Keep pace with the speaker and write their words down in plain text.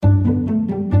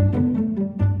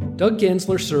Doug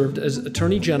Gansler served as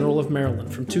Attorney General of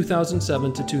Maryland from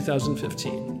 2007 to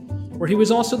 2015, where he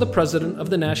was also the president of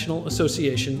the National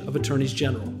Association of Attorneys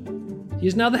General. He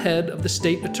is now the head of the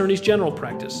State Attorneys General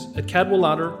practice at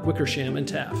Cadwalader, Wickersham, and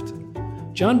Taft.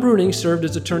 John Bruning served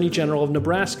as Attorney General of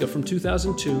Nebraska from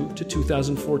 2002 to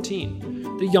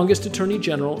 2014, the youngest Attorney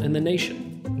General in the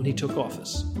nation when he took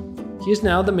office. He is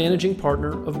now the managing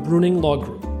partner of Bruning Law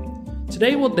Group.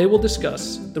 Today they will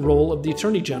discuss the role of the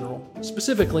Attorney General,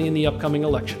 specifically in the upcoming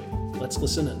election. Let's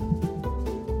listen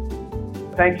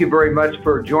in. Thank you very much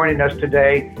for joining us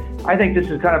today. I think this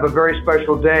is kind of a very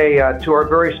special day to our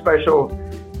very special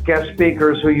guest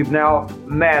speakers who you've now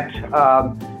met.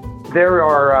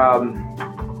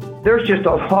 There's just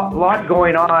a lot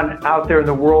going on out there in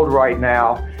the world right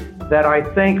now that I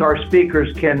think our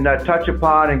speakers can touch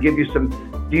upon and give you some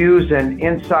views and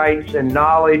insights and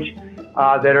knowledge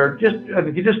that are just,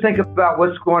 if you just think about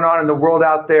what's going on in the world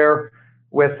out there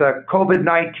with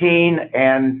COVID-19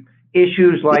 and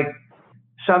issues like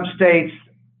some states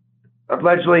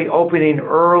allegedly opening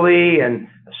early and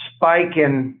a spike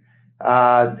in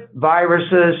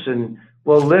viruses, and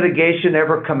will litigation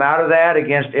ever come out of that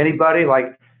against anybody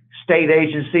like state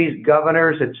agencies,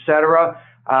 governors, etc.?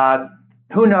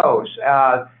 Who knows?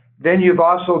 Then you've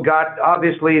also got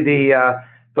obviously the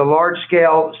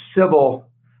large-scale civil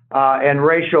and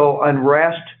racial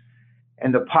unrest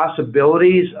and the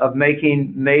possibilities of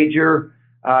making major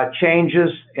changes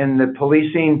in the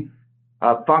policing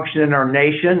function in our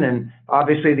nation. And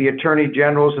obviously the attorney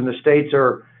generals in the states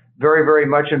are very, very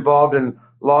much involved in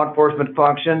law enforcement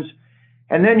functions.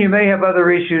 And then you may have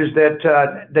other issues that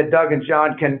Doug and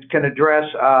John can address,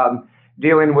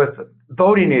 dealing with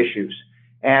voting issues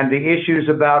and the issues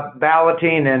about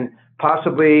balloting and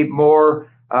possibly more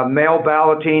mail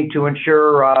balloting to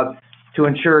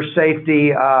ensure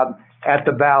safety at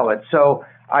the ballot. So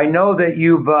I know that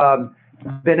you've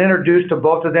been introduced to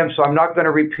both of them, so I'm not going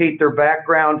to repeat their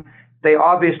background. They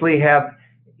obviously have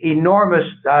enormous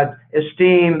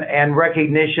esteem and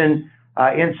recognition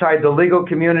inside the legal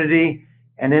community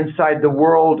and inside the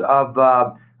world of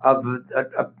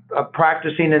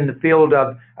practicing in the field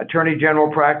of attorney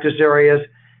general practice areas.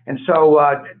 And so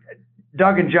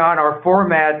Doug and John, our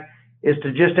format is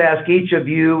to just ask each of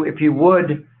you, if you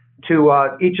would,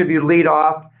 to each of you lead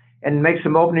off and make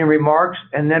some opening remarks,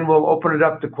 and then we'll open it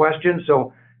up to questions.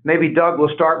 So maybe Doug, will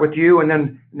start with you and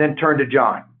then turn to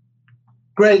John.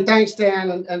 Great, thanks,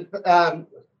 Dan, and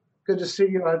good to see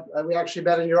you. We actually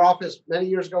met in your office many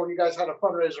years ago when you guys had a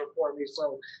fundraiser for me,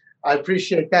 so I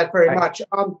appreciate that very much.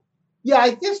 Yeah,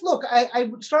 I guess, look, I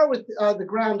would start with the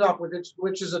ground up,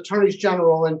 which is attorneys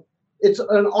general, and it's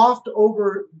an oft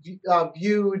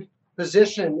overviewed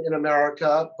position in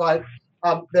America, but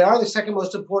they are the second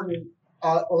most important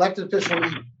elected official in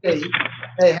each state.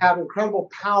 They have incredible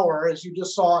power, as you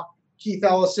just saw Keith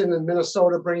Ellison in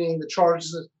Minnesota bringing the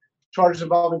charges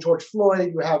involving George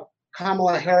Floyd. You have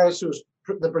Kamala Harris, who's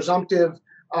the presumptive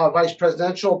vice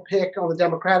presidential pick on the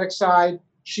Democratic side.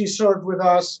 She served with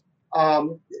us.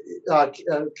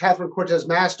 Catherine Cortez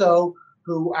Masto,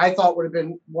 who I thought would have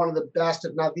been one of the best,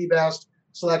 if not the best,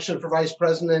 selection for vice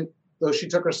president, though she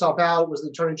took herself out, was the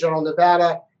Attorney General of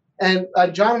Nevada. And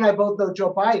John and I both know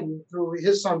Joe Biden through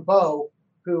his son, Bo,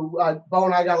 who Bo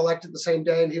and I got elected the same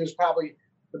day, and he was probably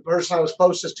the person I was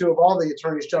closest to of all the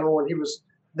attorneys general when he was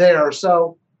there.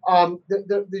 So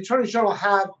the attorneys general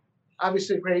have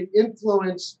obviously great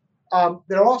influence.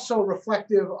 They're also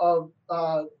reflective of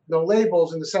the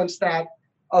labels, in the sense that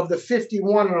of the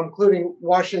 51, and I'm including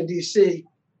Washington, D.C.,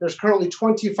 there's currently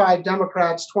 25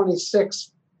 Democrats,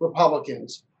 26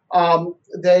 Republicans.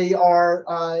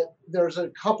 There's a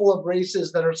couple of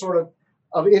races that are sort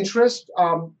of interest,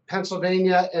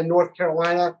 Pennsylvania and North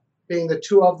Carolina being the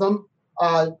two of them,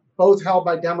 both held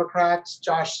by Democrats,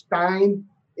 Josh Stein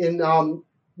in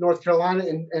North Carolina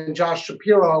and Josh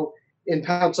Shapiro in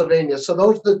Pennsylvania. So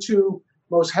those are the two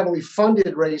most heavily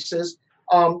funded races,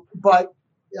 but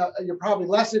you're probably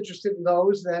less interested in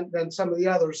those than some of the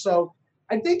others. So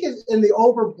I think in the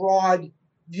overbroad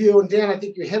view, and Dan, I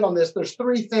think you hit on this, there's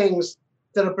three things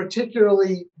that are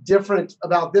particularly different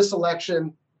about this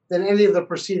election than any of the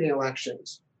preceding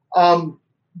elections.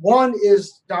 One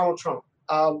is Donald Trump.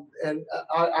 And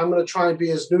I'm going to try and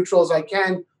be as neutral as I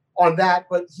can on that,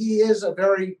 but he is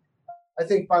I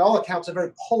think by all accounts, a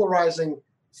very polarizing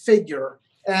figure.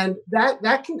 And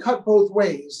that can cut both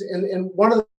ways. And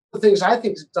one of the things I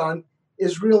think it's done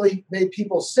is really made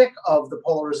people sick of the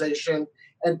polarization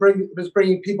and is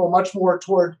bringing people much more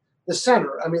toward the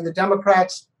center. I mean, the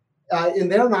Democrats in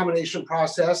their nomination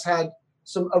process had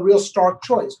a real stark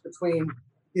choice between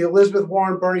the Elizabeth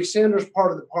Warren, Bernie Sanders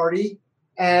part of the party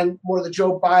and more of the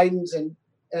Joe Bidens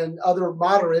and other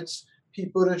moderates,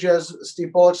 Pete Buttigieg,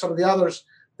 Steve Bullock, some of the others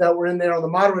that were in there on the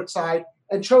moderate side,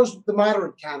 and chose the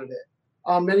moderate candidate.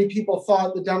 Many people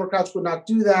thought the Democrats would not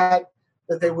do that,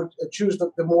 that they would choose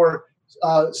the more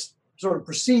sort of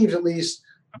perceived, at least,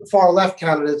 far left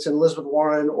candidates in Elizabeth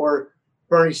Warren or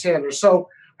Bernie Sanders. So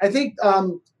I think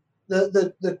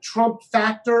the Trump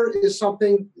factor is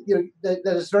something that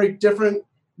is very different,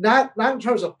 not in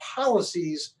terms of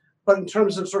policies, but in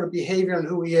terms of sort of behavior and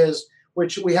who he is,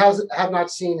 which we have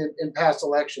not seen in past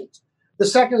elections. The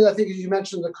second, I think, as you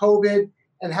mentioned, the COVID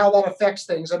and how that affects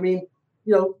things. I mean,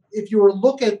 if you were to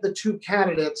look at the two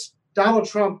candidates, Donald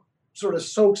Trump sort of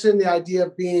soaks in the idea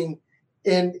of being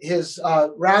in his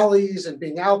rallies and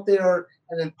being out there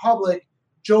and in public.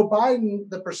 Joe Biden,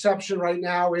 the perception right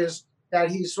now is that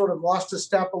he's sort of lost his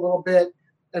step a little bit,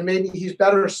 and maybe he's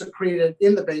better secreted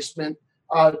in the basement,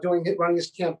 running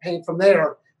his campaign from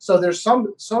there. So there's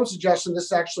some suggestion this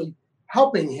is actually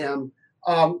helping him.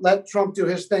 Let Trump do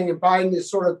his thing, and Biden is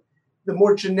sort of the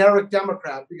more generic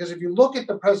Democrat. Because if you look at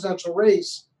the presidential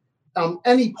race,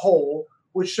 any poll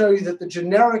would show you that the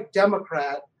generic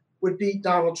Democrat would beat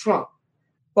Donald Trump.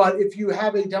 But if you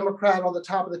have a Democrat on the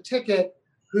top of the ticket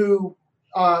who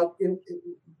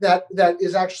that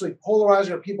is actually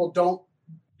polarizing or people don't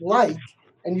like,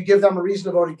 and you give them a reason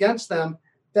to vote against them,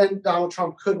 then Donald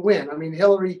Trump could win. I mean,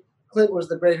 Hillary Clinton was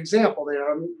the great example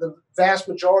there. I mean, the vast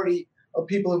majority of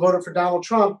people who voted for Donald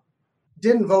Trump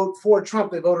didn't vote for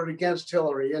Trump. They voted against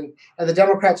Hillary. And the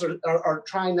Democrats are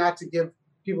trying not to give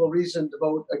people a reason to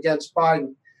vote against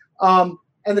Biden.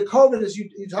 And the COVID, as you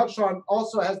touched on,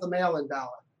 also has the mail-in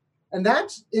ballot. And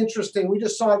that's interesting. We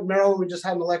just saw it in Maryland. We just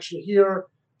had an election here.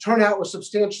 Turnout was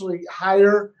substantially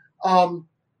higher.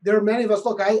 There are many of us,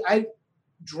 look, I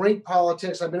drink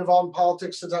politics. I've been involved in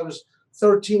politics since I was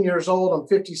 13 years old. I'm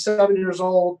 57 years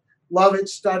old. Love it,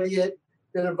 study it,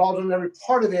 been involved in every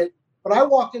part of it. But I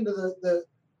walk into the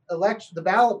election, the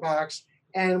ballot box,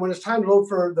 and when it's time to vote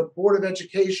for the Board of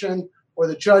Education or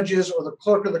the judges or the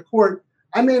clerk of the court,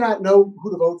 I may not know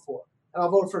who to vote for. And I'll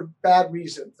vote for bad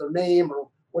reasons, their name or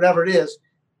whatever it is.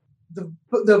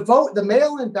 The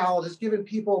mail-in ballot has given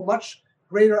people much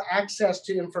greater access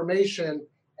to information,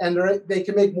 and they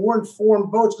can make more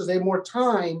informed votes because they have more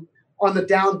time on the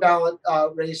down ballot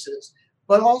races.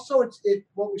 But also,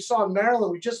 what we saw in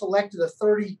Maryland, we just elected a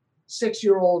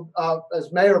 36-year-old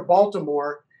as mayor of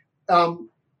Baltimore,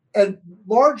 and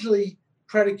largely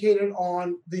predicated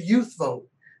on the youth vote.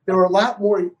 There were a lot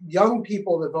more young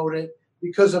people that voted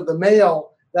because of the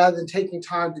mail rather than taking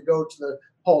time to go to the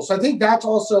polls. So I think that's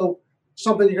also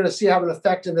something you're going to see have an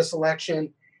effect in this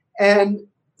election. And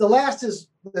the last is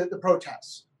the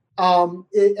protests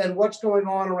and what's going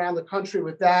on around the country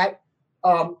with that.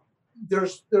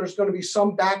 There's going to be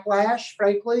some backlash,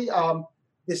 frankly.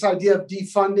 This idea of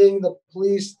defunding the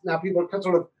police, now people are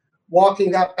sort of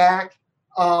walking that back.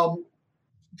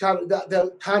 Kind of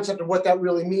the concept of what that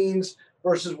really means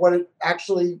versus what it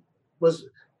actually was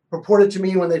purported to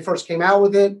mean when they first came out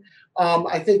with it.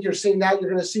 I think you're seeing that. You're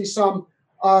going to see some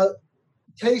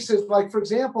cases, like, for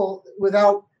example,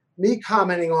 without me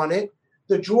commenting on it,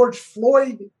 the George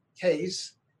Floyd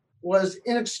case was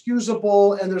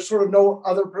inexcusable, and there's sort of no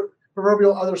other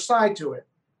proverbial other side to it.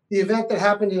 The event that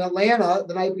happened in Atlanta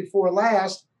the night before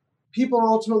last, people are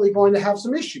ultimately going to have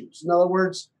some issues. In other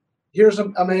words, here's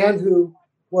a man who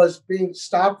was being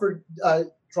stopped for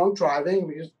drunk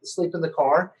driving. He was asleep in the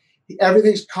car.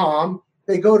 Everything's calm.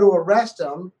 They go to arrest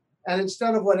him. And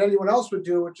instead of what anyone else would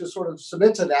do, which is sort of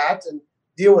submit to that and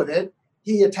deal with it,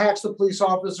 he attacks the police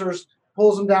officers,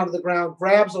 pulls them down to the ground,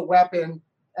 grabs a weapon,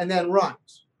 and then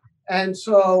runs. And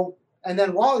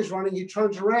then while he's running, he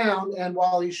turns around, and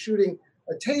while he's shooting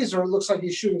a taser, it looks like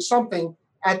he's shooting something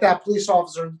at that police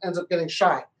officer and ends up getting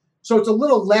shot. So it's a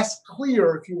little less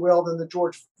clear, if you will, than the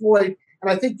George Floyd. And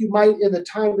I think you might, in the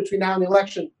time between now and the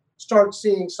election, start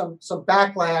seeing some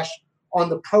backlash on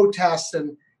the protests.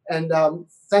 And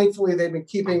thankfully, they've been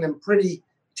keeping them pretty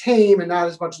tame and not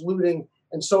as much looting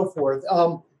and so forth.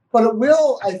 But it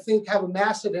will, I think, have a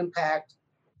massive impact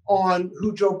on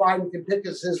who Joe Biden can pick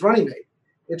as his running mate.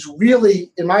 It's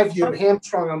really, in my view,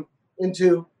 hamstrung him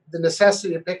into the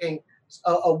necessity of picking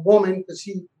a woman, because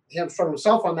he hamstrung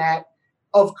himself on that,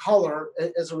 of color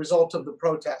as a result of the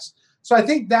protests. So I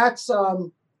think that's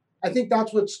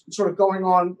what's sort of going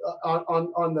on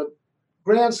the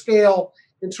grand scale.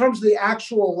 In terms of the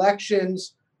actual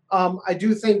elections, I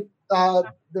do think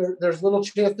there's little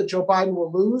chance that Joe Biden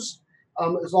will lose,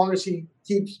 as long as he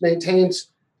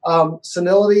maintains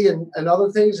senility and other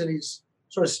things, and he's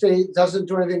sort of doesn't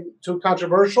do anything too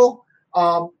controversial.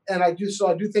 And I do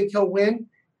think he'll win.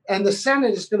 And the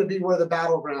Senate is going to be where the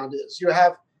battleground is. You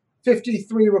have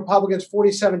 53 Republicans,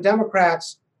 47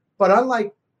 Democrats. But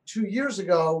unlike 2 years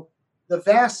ago, the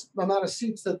vast amount of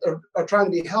seats that are trying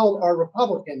to be held are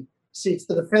Republican seats.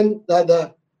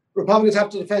 The Republicans have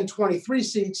to defend 23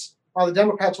 seats, while the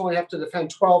Democrats only have to defend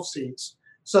 12 seats.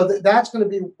 So that's going to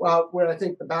be where I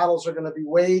think the battles are going to be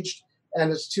waged,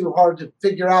 and it's too hard to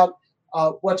figure out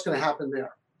what's going to happen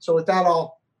there. So with that,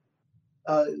 I'll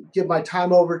give my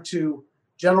time over to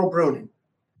General Bruning.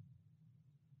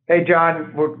 Hey,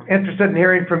 John, we're interested in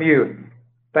hearing from you.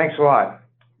 Thanks a lot.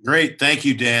 Great. Thank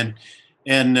you, Dan.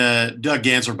 And Doug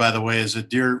Gansler, by the way, is a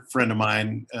dear friend of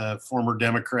mine, former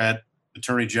Democrat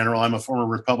Attorney General. I'm a former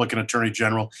Republican Attorney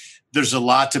General. There's a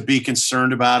lot to be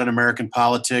concerned about in American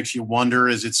politics. You wonder,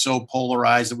 is it so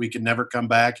polarized that we can never come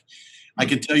back? I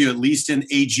can tell you, at least in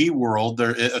AG world,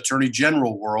 the Attorney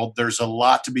General world, there's a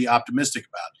lot to be optimistic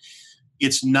about.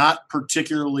 It's not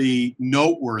particularly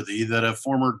noteworthy that a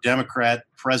former Democrat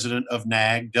president of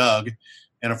NAG, Doug,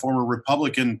 and a former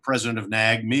Republican president of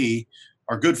NAG, me,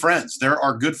 are good friends. There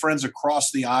are good friends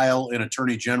across the aisle in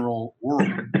Attorney General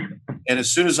world. And as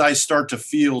soon as I start to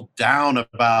feel down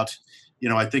about,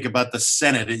 I think about the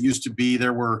Senate, it used to be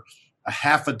there were a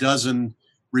half a dozen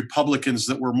Republicans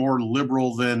that were more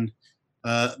liberal than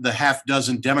the half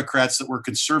dozen Democrats that were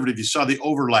conservative. You saw the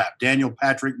overlap. Daniel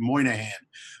Patrick Moynihan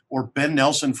or Ben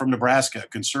Nelson from Nebraska, a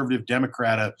conservative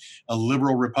Democrat, a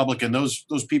liberal Republican. Those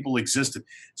people existed.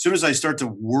 As soon as I start to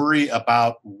worry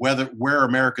about where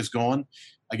America's going,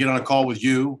 I get on a call with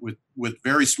you, with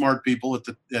very smart people at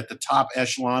the top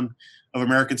echelon of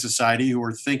American society who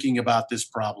are thinking about this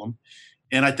problem.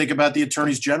 And I think about the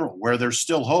attorneys general, where there's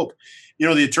still hope.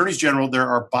 The attorneys general, there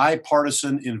are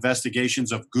bipartisan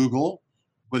investigations of Google.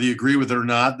 Whether you agree with it or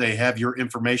not, they have your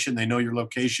information. They know your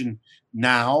location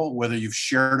now, whether you've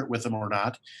shared it with them or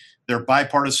not. There are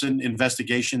bipartisan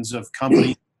investigations of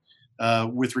companies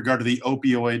with regard to the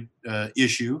opioid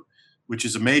issue, which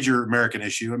is a major American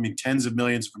issue. I mean, tens of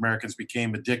millions of Americans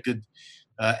became addicted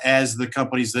as the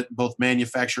companies that both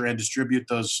manufacture and distribute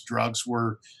those drugs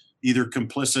were either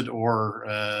complicit or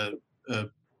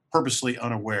purposely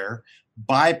unaware.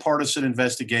 Bipartisan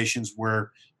investigations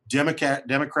where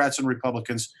Democrats and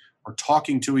Republicans are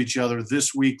talking to each other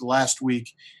this week,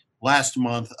 last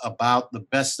month about the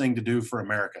best thing to do for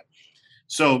America.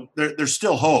 So there's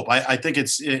still hope. I think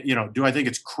it's, do I think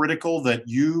it's critical that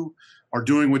you are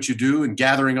doing what you do and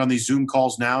gathering on these Zoom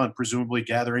calls now and presumably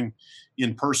gathering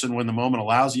in person when the moment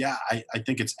allows? Yeah, I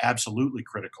think it's absolutely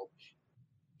critical.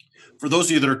 For those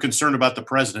of you that are concerned about the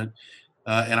president,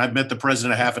 and I've met the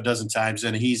president a half a dozen times,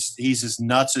 and he's as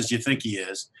nuts as you think he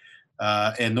is.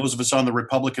 And those of us on the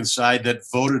Republican side that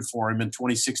voted for him in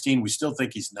 2016, we still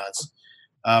think he's nuts.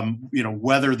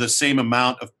 Whether the same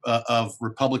amount of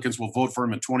Republicans will vote for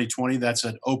him in 2020, that's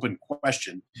an open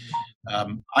question.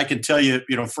 I can tell you,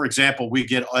 for example, we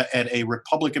get at a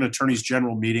Republican Attorneys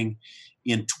General meeting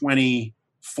in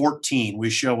 2014. We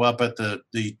show up at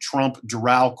the Trump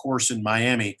Doral course in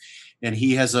Miami, and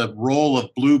he has a roll of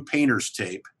blue painter's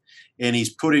tape, and he's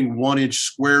putting 1-inch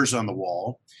squares on the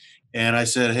wall. And I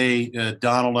said, hey,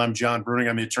 Donald, I'm John Bruning.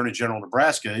 I'm the Attorney General of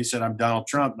Nebraska. He said, I'm Donald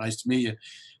Trump. Nice to meet you.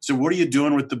 So what are you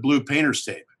doing with the blue painter's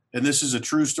tape? And this is a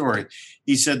true story.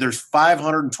 He said, there's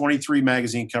 523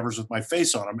 magazine covers with my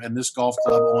face on them, and this golf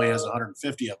club only has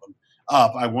 150 of them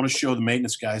up. I want to show the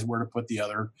maintenance guys where to put the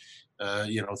other,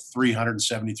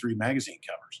 373 magazine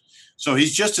covers. So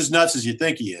he's just as nuts as you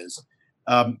think he is.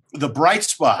 The bright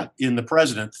spot in the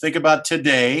president, think about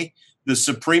today, the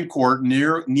Supreme Court,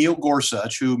 Neil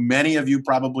Gorsuch, who many of you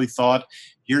probably thought,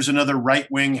 here's another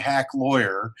right-wing hack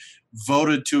lawyer,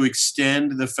 voted to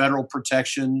extend the federal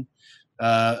protection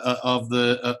of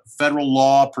the federal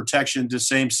law protection to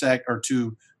same-sex or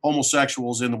to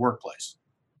homosexuals in the workplace.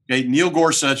 Okay, Neil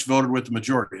Gorsuch voted with the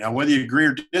majority. Now, whether you agree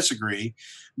or disagree,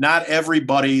 not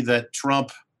everybody that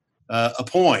Trump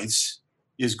appoints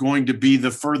is going to be the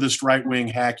furthest right-wing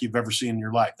hack you've ever seen in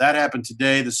your life. That happened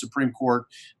today, the Supreme Court,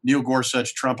 Neil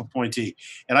Gorsuch, Trump appointee.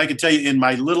 And I can tell you in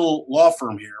my little law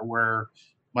firm here where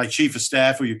my chief of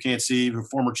staff, who you can't see, the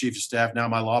former chief of staff, now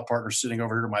my law partner sitting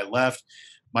over here to my left,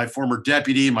 my former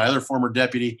deputy, my other former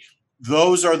deputy,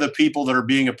 those are the people that are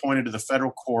being appointed to the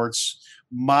federal courts,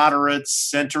 moderate,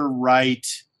 center-right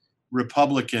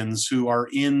Republicans who are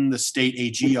in the state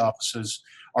AG offices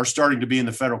are starting to be in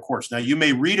the federal courts. Now, you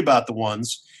may read about the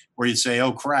ones where you say,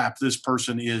 oh, crap, this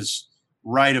person is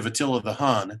right of Attila the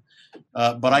Hun.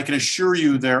 But I can assure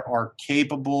you there are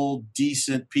capable,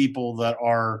 decent people that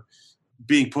are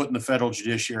being put in the federal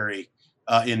judiciary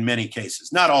in many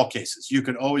cases. Not all cases. You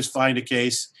can always find a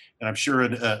case, and I'm sure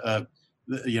a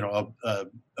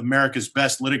America's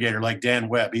best litigator like Dan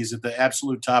Webb. He's at the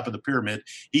absolute top of the pyramid.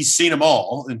 He's seen them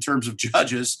all in terms of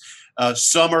judges.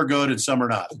 Some are good and some are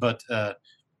not, but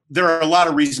there are a lot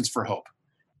of reasons for hope.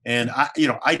 And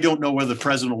I don't know whether the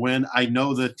president will win. I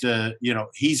know that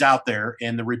he's out there,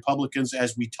 and the Republicans,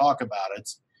 as we talk about it,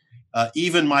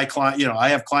 even my client, I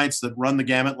have clients that run the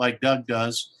gamut like Doug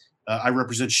does. I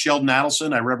represent Sheldon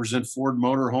Adelson. I represent Ford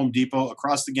Motor, Home Depot,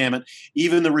 across the gamut.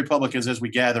 Even the Republicans, as we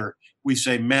gather, we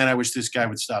say, man, I wish this guy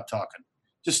would stop talking.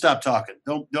 Just stop talking.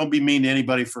 Don't be mean to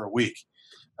anybody for a week.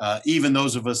 Even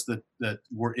those of us that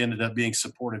ended up being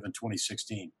supportive in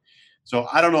 2016. So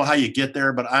I don't know how you get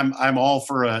there, but I'm all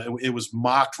for it was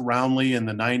mocked roundly in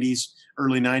the 90s,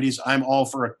 early 90s. I'm all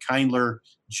for a kinder,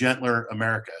 gentler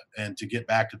America, and to get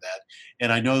back to that.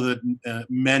 And I know that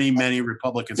many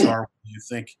Republicans are, you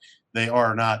think they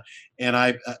are or not. And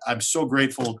I'm so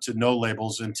grateful to No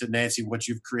Labels and to Nancy, what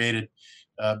you've created,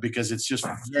 because it's just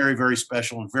very, very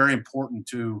special and very important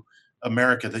to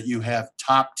America that you have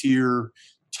top tier,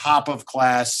 top of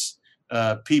class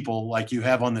people like you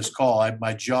have on this call.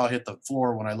 My jaw hit the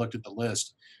floor when I looked at the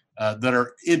list that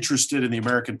are interested in the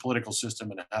American political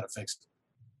system and how to fix it.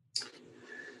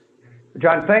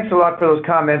 John, thanks a lot for those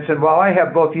comments. And while I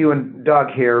have both you and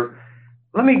Doug here,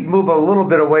 let me move a little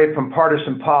bit away from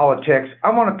partisan politics.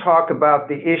 I want to talk about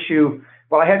the issue.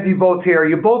 Well, I have you both here.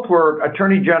 You both were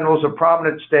attorney generals of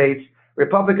prominent states,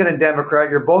 Republican and Democrat.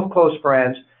 You're both close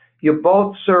friends. You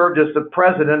both served as the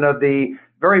president of the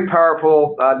very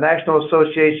powerful National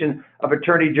Association of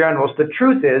Attorney Generals. The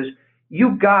truth is,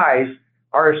 you guys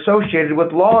are associated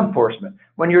with law enforcement.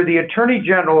 When you're the attorney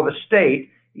general of a state,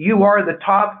 you are the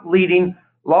top leading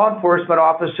law enforcement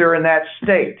officer in that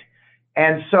state.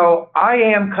 And so I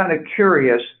am kind of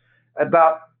curious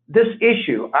about this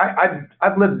issue.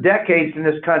 I've lived decades in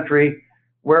this country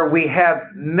where we have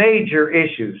major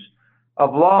issues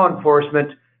of law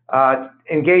enforcement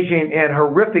engaging in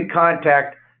horrific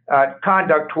conduct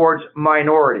towards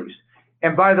minorities.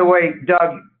 And by the way,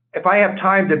 Doug, if I have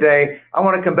time today, I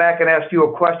want to come back and ask you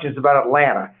a questions about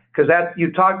Atlanta, because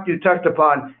you touched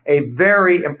upon a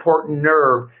very important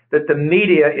nerve that the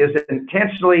media is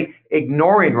intentionally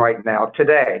ignoring right now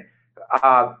today.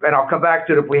 And I'll come back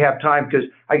to it if we have time, because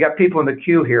I got people in the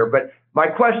queue here. But my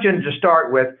question to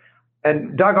start with,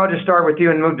 and Doug, I'll just start with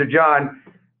you and move to John.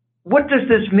 What does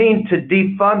this mean to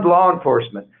defund law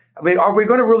enforcement? I mean, are we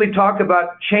going to really talk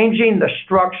about changing the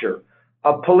structure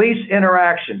of police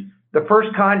interaction, the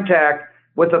first contact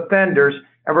with offenders,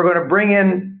 and we're going to bring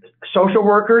in social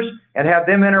workers and have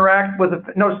them interact with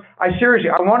no, seriously,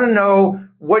 I want to know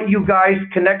what you guys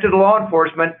connected to law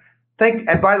enforcement think.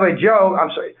 And by the way, Joe, I'm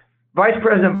sorry, Vice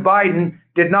President Biden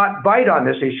did not bite on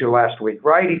this issue last week,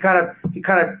 right? He kind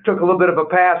of took a little bit of a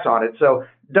pass on it. So,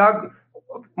 Doug,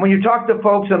 when you talk to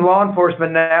folks in law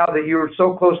enforcement now that you're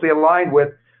so closely aligned with,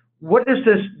 what does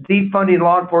this defunding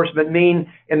law enforcement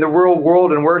mean in the real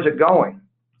world, and where's it going?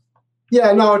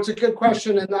 Yeah, no, it's a good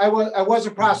question. And I was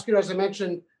a prosecutor, as I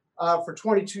mentioned, for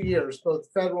 22 years, both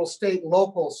federal, state, and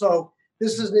local. So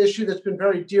this is an issue that's been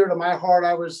very dear to my heart.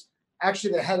 I was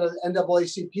actually the head of the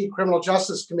NAACP Criminal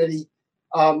Justice Committee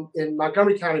in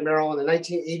Montgomery County, Maryland, in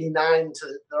 1989 to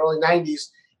the early 90s.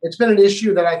 It's been an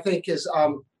issue that I think is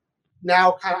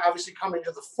now kind of obviously coming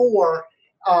to the fore.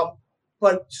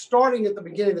 But starting at the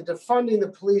beginning, the defunding the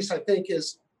police, I think,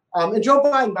 is, and Joe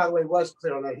Biden, by the way, was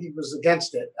clear on that. He was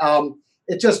against it.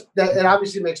 It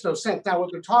obviously makes no sense. Now,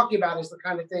 what they're talking about is the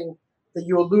kind of thing that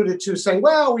you alluded to, saying,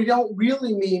 well, we don't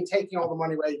really mean taking all the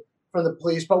money away from the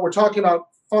police, but we're talking about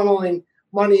funneling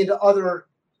money into other,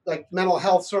 like, mental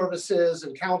health services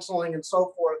and counseling and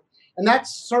so forth. And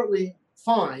that's certainly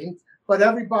fine. But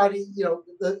everybody,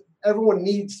 we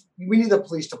need the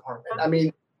police department. I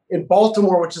mean, in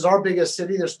Baltimore, which is our biggest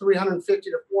city, there's 350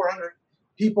 to 400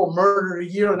 people murdered a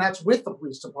year, and that's with the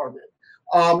police department.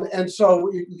 And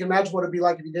so you can imagine what it'd be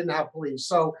like if you didn't have police.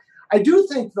 So I do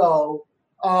think, though,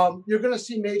 you're going to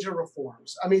see major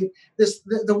reforms. I mean,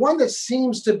 the one that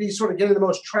seems to be sort of getting the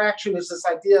most traction is this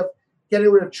idea of getting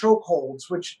rid of chokeholds,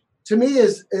 which to me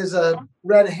is a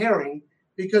red herring,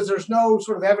 because there's no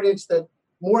sort of evidence that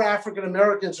more African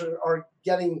Americans are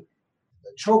getting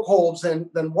chokeholds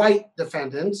than white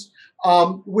defendants.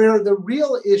 Where the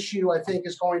real issue, I think,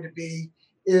 is going to be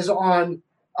is on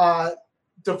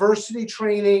diversity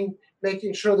training,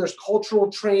 making sure there's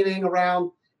cultural training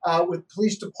around with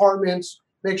police departments,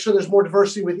 make sure there's more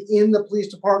diversity within the police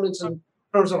departments in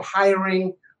terms of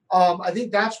hiring. I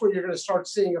think that's where you're going to start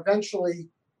seeing eventually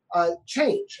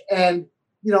change. And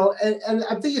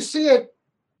I think you see it.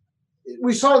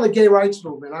 We saw in the gay rights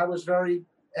movement. I was very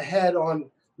ahead on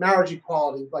marriage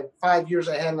equality, like 5 years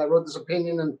ahead, and I wrote this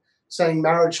opinion and saying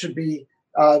marriage should be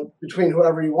between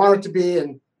whoever you want it to be,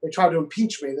 and they tried to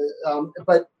impeach me.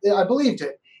 But I believed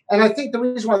it. And I think the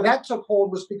reason why that took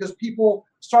hold was because people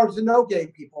started to know gay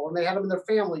people, and they had them in their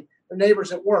family, their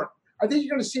neighbors at work. I think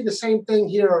you're going to see the same thing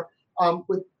here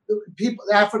with people,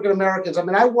 African Americans. I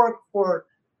mean, I work for,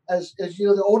 as you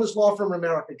know, the oldest law firm in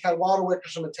America, Cadwalader,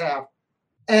 Wickersham and Taft,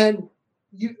 and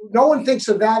no one thinks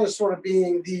of that as sort of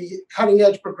being the cutting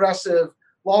edge progressive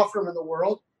law firm in the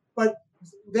world, but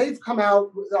they've come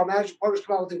out, our managing partners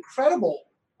come out with incredible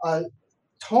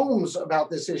tomes about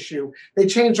this issue. They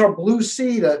changed our blue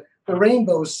C to the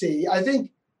rainbow C. I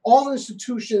think all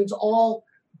institutions, all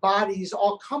bodies,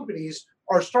 all companies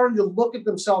are starting to look at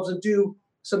themselves and do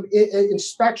some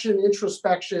inspection,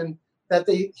 introspection that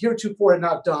they heretofore had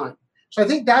not done. So I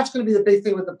think that's going to be the big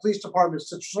thing with the police departments,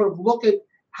 to sort of look at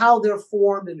how they're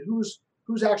formed and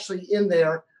who's actually in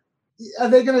there. Are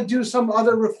they going to do some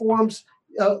other reforms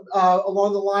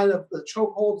along the line of the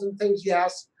chokeholds and things?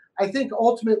 Yes. I think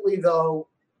ultimately, though,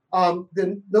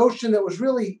 the notion that was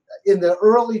really in the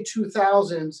early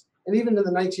 2000s and even in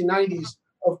the 1990s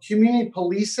of community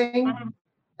policing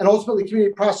and ultimately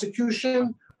community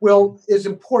prosecution is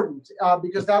important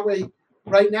because that way,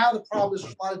 right now, the problem is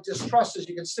a lot of distrust, as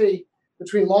you can see,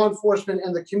 between law enforcement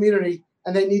and the community,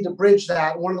 and they need to bridge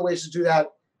that. One of the ways to do that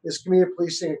is community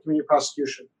policing and community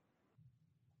prosecution.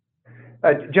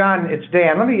 John, it's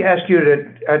Dan. Let me ask you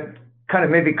to kind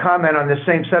of maybe comment on the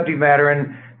same subject matter,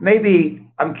 and maybe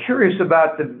I'm curious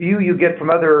about the view you get from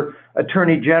other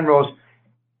attorney generals.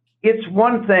 It's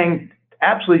one thing,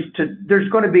 absolutely, there's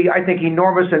going to be, I think,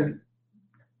 enormous and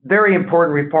very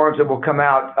important reforms that will come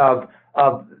out of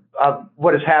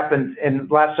what has happened in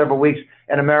the last several weeks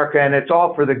in America, and it's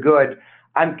all for the good.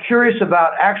 I'm curious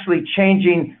about actually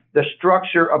changing the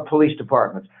structure of police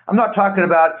departments. I'm not talking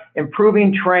about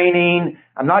improving training.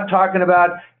 I'm not talking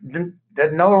about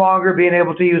no longer being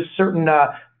able to use certain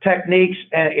techniques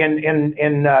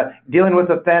in dealing with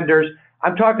offenders.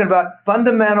 I'm talking about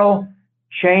fundamental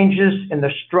changes in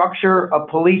the structure of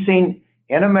policing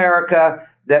in America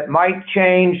that might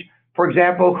change, for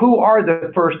example, who are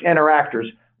the first interactors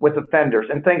with offenders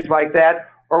and things like that,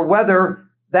 or whether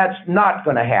that's not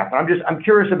going to happen. I'm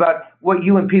curious about what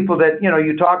you and people that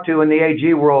you talk to in the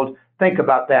AG world think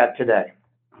about that today.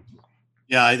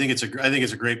 Yeah, I think it's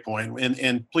a great point,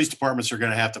 and police departments are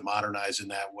going to have to modernize in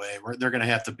that way. They're going to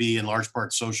have to be in large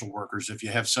part social workers. If you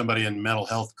have somebody in mental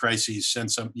health crises,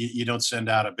 you don't send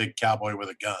out a big cowboy with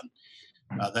a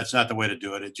gun. That's not the way to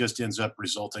do it. It just ends up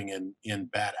resulting in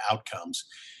bad outcomes.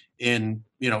 In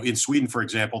Sweden, for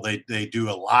example, they do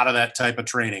a lot of that type of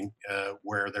training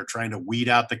where they're trying to weed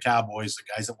out the cowboys, the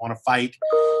guys that want to fight.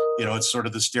 It's sort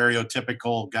of the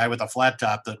stereotypical guy with a flat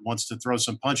top that wants to throw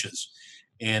some punches.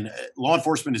 And law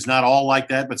enforcement is not all like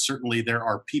that, but certainly there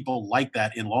are people like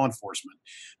that in law enforcement.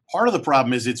 Part of the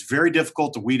problem is it's very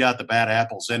difficult to weed out the bad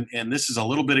apples. And this is a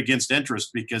little bit against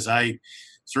interest because I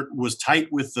was tight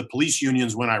with the police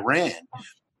unions when I ran.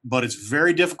 But it's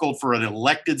very difficult for an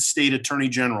elected state attorney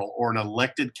general or an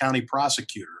elected county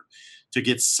prosecutor to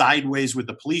get sideways with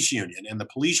the police union. And the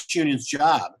police union's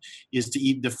job is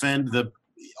to defend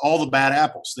all the bad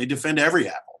apples. They defend every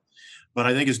apple. But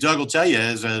I think, as Doug will tell you,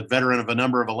 as a veteran of a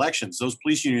number of elections, those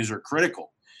police unions are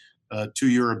critical to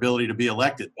your ability to be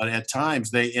elected. But at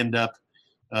times they end up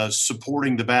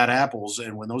supporting the bad apples.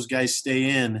 And when those guys stay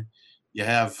in, you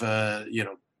have,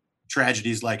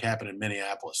 tragedies like happened in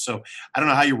Minneapolis. So I don't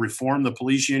know how you reform the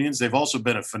police unions. They've also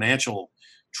been a financial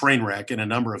train wreck in a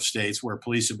number of states where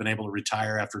police have been able to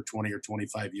retire after 20 or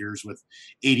 25 years with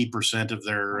 80% of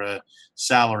their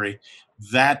salary.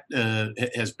 That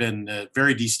has been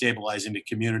very destabilizing to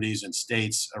communities and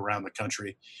states around the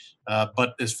country.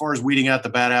 But as far as weeding out the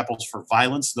bad apples for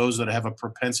violence, those that have a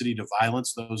propensity to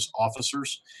violence, those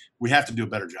officers, we have to do a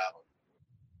better job of it.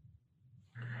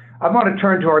 I want to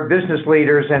turn to our business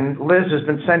leaders, and Liz has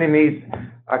been sending me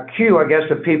a queue, I guess,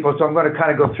 of people. So I'm going to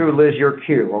kind of go through, Liz, your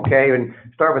queue, okay? And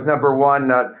start with number one.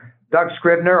 Doug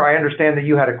Scribner, I understand that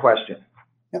you had a question.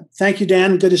 Yep. Thank you,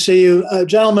 Dan. Good to see you.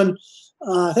 Gentlemen,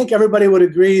 I think everybody would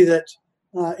agree that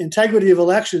integrity of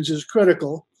elections is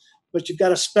critical, but you've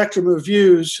got a spectrum of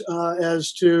views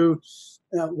as to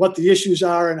what the issues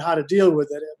are and how to deal with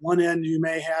it. At one end, you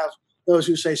may have those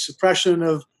who say suppression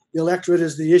of the electorate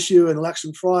is the issue and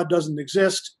election fraud doesn't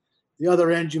exist. The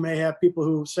other end, you may have people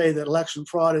who say that election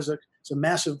fraud is a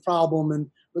massive problem and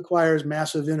requires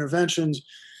massive interventions.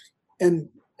 And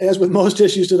as with most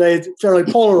issues today, it's fairly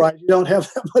polarized. You don't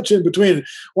have that much in between.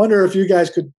 Wonder if you guys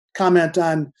could comment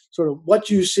on sort of what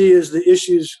you see as the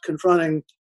issues confronting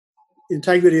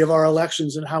integrity of our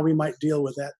elections and how we might deal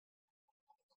with that.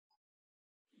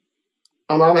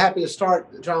 I'm happy to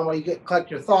start, John, while you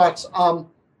collect your thoughts.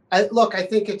 I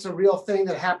think it's a real thing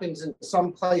that happens in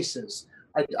some places.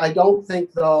 I don't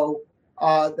think, though,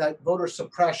 that voter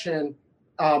suppression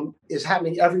is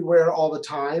happening everywhere all the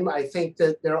time. I think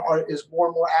that is more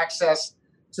and more access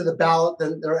to the ballot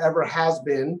than there ever has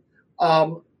been.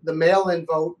 The mail-in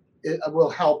vote will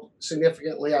help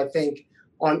significantly, I think,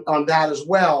 on that as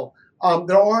well.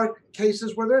 There are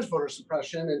cases where there's voter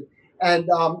suppression, and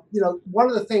one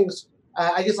of the things,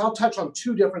 I guess I'll touch on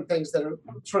two different things that are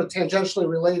sort of tangentially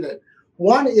related.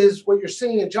 One is what you're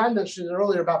seeing, and John mentioned it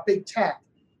earlier about big tech.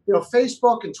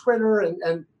 Facebook and Twitter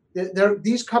and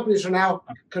these companies are now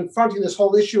confronting this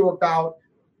whole issue about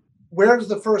where does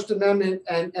the First Amendment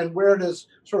and where does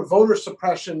sort of voter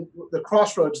suppression, the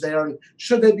crossroads there, and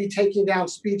should they be taking down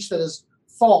speech that is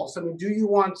false? I mean, do you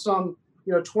want some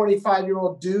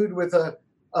 25-year-old dude with a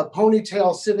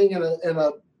ponytail sitting in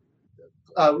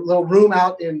a little room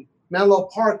out in Menlo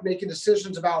Park making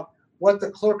decisions about what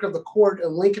the clerk of the court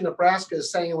in Lincoln, Nebraska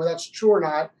is saying, and whether that's true or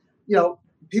not?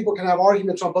 People can have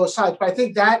arguments on both sides, but I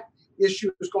think that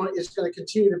issue is going to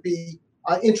continue to be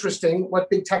interesting, what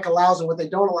big tech allows and what they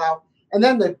don't allow. And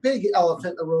then the big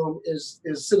elephant in the room is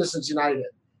Citizens United.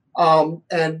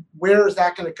 And where is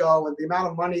that going to go? And the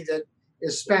amount of money that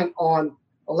is spent on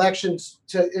elections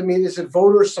is it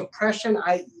voter suppression?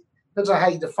 Depends on how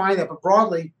you define that, but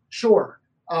broadly, sure.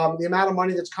 The amount of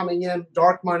money that's coming in,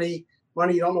 dark money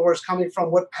you don't know where it's coming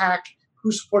from, what PAC,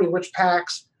 who's supporting which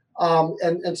PACs.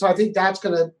 And so I think that's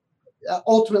going to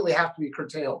ultimately have to be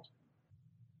curtailed.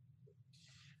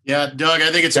 Yeah, Doug,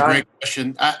 I think it's a great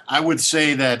question. I would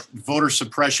say that voter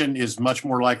suppression is much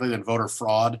more likely than voter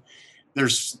fraud.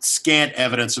 There's scant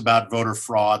evidence about voter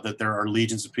fraud, that there are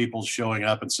legions of people showing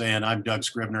up and saying, I'm Doug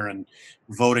Scribner and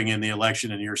voting in the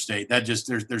election in your state. That just,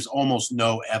 there's almost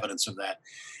no evidence of that.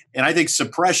 And I think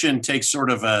suppression takes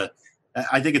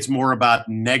I think it's more about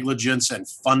negligence and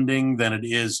funding than it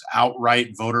is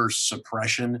outright voter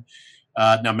suppression.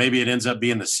 Now, maybe it ends up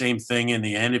being the same thing in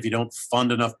the end if you don't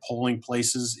fund enough polling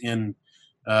places in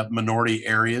minority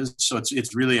areas. So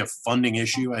it's really a funding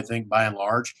issue, I think, by and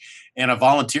large, and a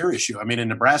volunteer issue. I mean, in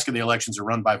Nebraska, the elections are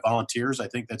run by volunteers. I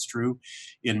think that's true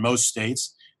in most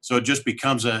states. So it just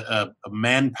becomes a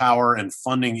manpower and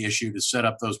funding issue to set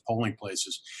up those polling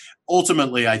places.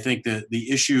 Ultimately, I think that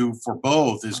the issue for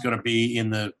both is going to be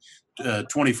in the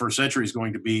 21st century is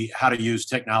going to be how to use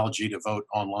technology to vote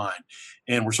online.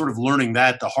 And we're sort of learning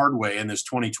that the hard way in this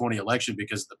 2020 election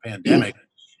because of the pandemic.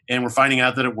 And we're finding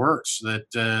out that it works, that,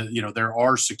 there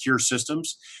are secure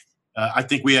systems. I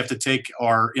think we have to take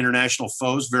our international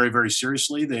foes very, very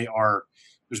seriously.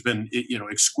 There's been,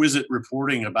 exquisite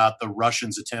reporting about the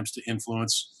Russians' attempts to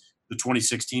influence the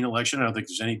 2016 election. I don't think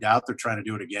there's any doubt they're trying to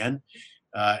do it again.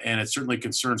 And it certainly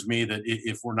concerns me that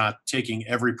if we're not taking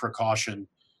every precaution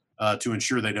to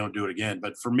ensure they don't do it again.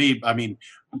 But for me, I mean,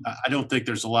 I don't think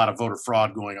there's a lot of voter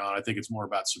fraud going on. I think it's more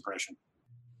about suppression.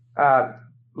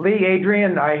 Lee,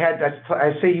 Adrian,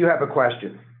 I see you have a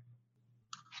question.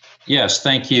 Yes,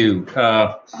 thank you.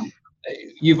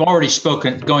 You've already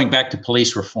spoken, going back to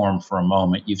police reform for a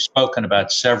moment, you've spoken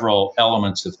about several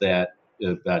elements of that,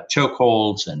 about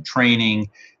chokeholds and training,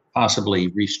 possibly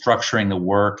restructuring the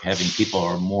work, having people who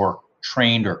are more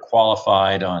trained or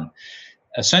qualified on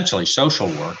essentially social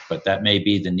work, but that may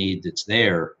be the need that's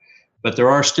there. But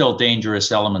there are still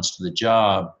dangerous elements to the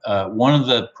job. One of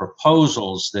the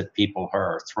proposals that people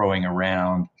are throwing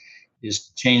around is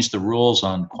to change the rules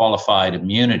on qualified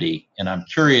immunity. And I'm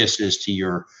curious as to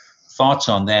your thoughts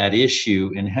on that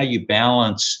issue and how you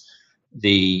balance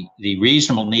the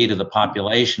reasonable need of the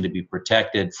population to be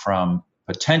protected from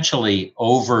potentially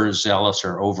overzealous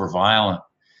or overviolent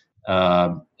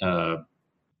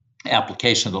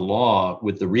application of the law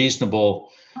with the reasonable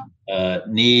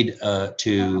need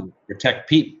to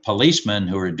protect policemen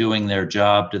who are doing their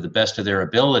job to the best of their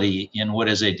ability in what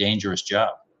is a dangerous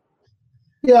job.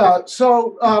 Yeah,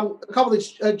 so a couple of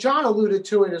things, John alluded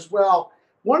to it as well.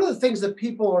 One of the things that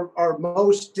people are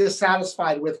most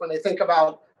dissatisfied with when they think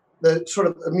about the sort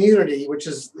of immunity, which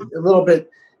is a little bit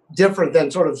different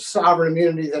than sort of sovereign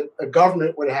immunity that a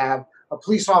government would have. A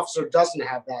police officer doesn't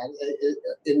have that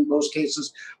in most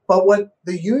cases. But what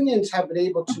the unions have been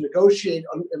able to negotiate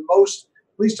in most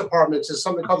police departments is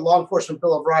something called the Law Enforcement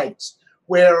Bill of Rights,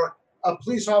 where a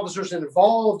police officer is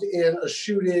involved in a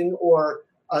shooting or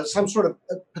some sort of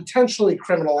potentially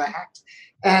criminal act,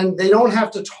 and they don't have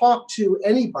to talk to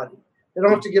anybody. They don't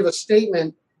have to give a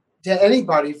statement to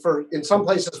anybody for, in some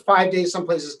places, 5 days, some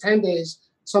places 10 days,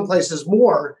 some places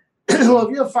more. Well,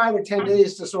 if you have 5 or 10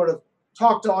 days to sort of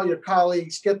talk to all your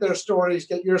colleagues, get their stories,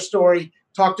 get your story,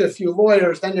 talk to a few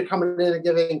lawyers, then you're coming in and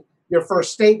giving your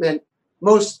first statement.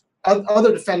 most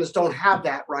other defendants don't have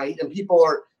that right, and people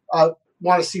are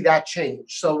want to see that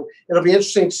change. So it'll be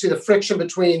interesting to see the friction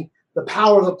between the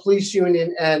power of the police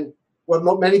union and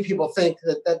what many people think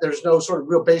that there's no sort of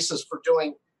real basis for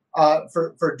doing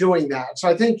doing that. So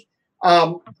I think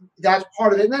that's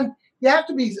part of it. And then you have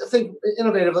to be, I think,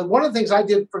 innovative. Like one of the things I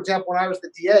did, for example, when I was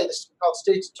the DA, this is called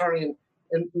state's attorney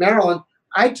in Maryland,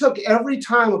 I took every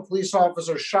time a police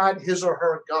officer shot his or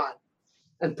her gun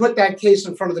and put that case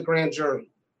in front of the grand jury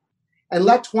and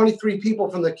let 23 people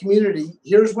from the community,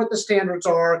 here's what the standards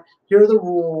are, here are the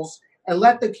rules, and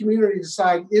let the community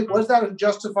decide, was that a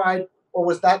justified or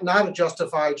was that not a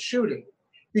justified shooting?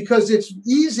 Because it's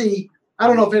easy, I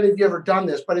don't know if any of you ever done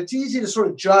this, but it's easy to sort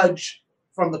of judge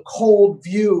from the cold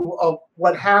view of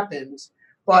what happens.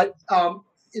 But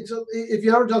if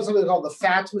you've ever done something called the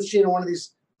FATS machine, or one of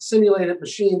these simulated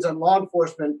machines on law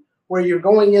enforcement, where you're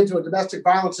going into a domestic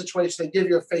violence situation, they give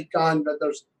you a fake gun, but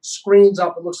there's screens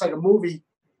up, it looks like a movie,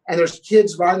 and there's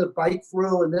kids riding their bike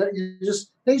through, and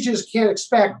things you just can't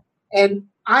expect. And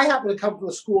I happen to come from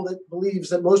a school that believes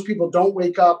that most people don't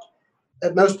wake up,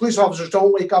 that most police officers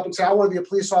don't wake up and say, I want to be a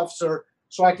police officer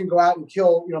so I can go out and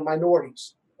kill,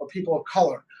 minorities or people of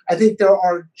color. I think there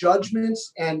are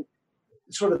judgments and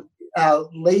sort of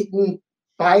latent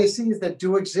biases that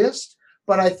do exist.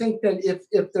 But I think that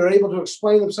if they're able to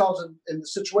explain themselves in the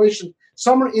situation,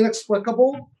 some are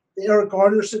inexplicable. The Eric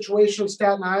Garner situation in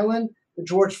Staten Island, the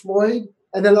George Floyd,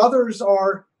 and then others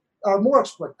are more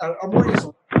explicable, are more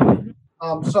easily.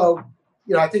 So,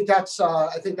 I think that's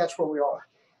where we are.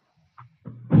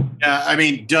 Yeah, I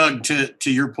mean, Doug,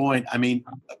 to your point, I mean,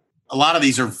 a lot of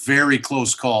these are very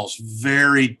close calls,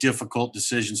 very difficult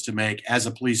decisions to make as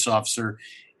a police officer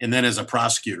and then as a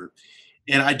prosecutor.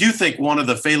 And I do think one of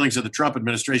the failings of the Trump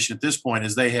administration at this point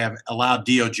is they have allowed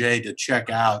DOJ to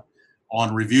check out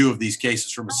on review of these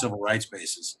cases from a civil rights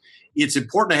basis. It's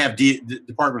important to have the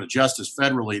Department of Justice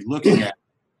federally looking at it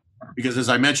because, as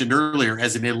I mentioned earlier,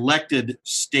 as an elected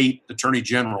state attorney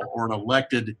general or an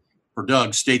elected, for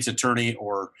Doug, state's attorney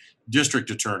or district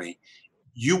attorney,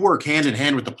 you work hand in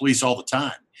hand with the police all the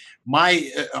time.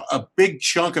 A big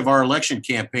chunk of our election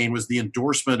campaign was the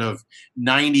endorsement of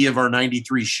 90 of our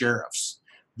 93 sheriffs,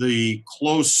 the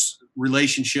close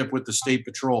relationship with the state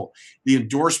patrol, the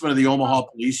endorsement of the Omaha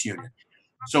Police Union.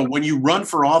 So when you run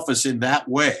for office in that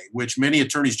way, which many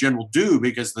attorneys general do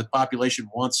because the population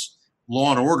wants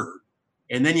law and order,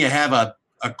 and then you have a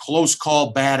close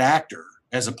call bad actor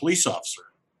as a police officer,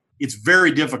 it's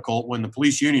very difficult when the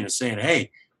police union is saying, hey,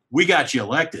 we got you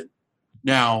elected.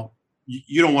 Now,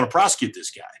 you don't want to prosecute this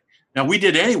guy. Now, we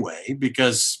did anyway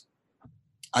because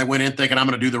I went in thinking I'm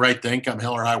going to do the right thing, come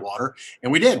hell or high water.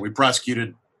 And we did. We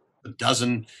prosecuted a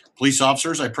dozen police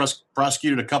officers. I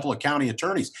prosecuted a couple of county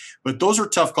attorneys. But those are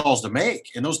tough calls to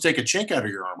make, and those take a chink out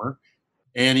of your armor.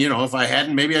 And, if I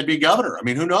hadn't, maybe I'd be governor. I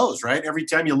mean, who knows, right? Every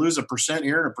time you lose 1%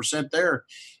 here and 1% there,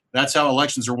 that's how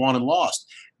elections are won and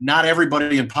lost. Not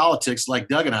everybody in politics like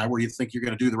Doug and I, where you think you're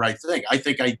going to do the right thing. I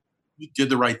think I did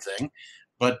the right thing.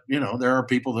 But, there are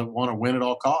people that want to win at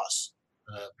all costs,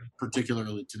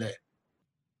 particularly today.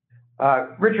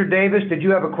 Richard Davis, did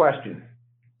you have a question?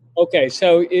 Okay,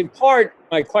 so in part,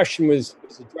 my question was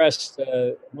addressed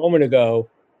a moment ago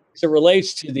as it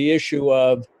relates to the issue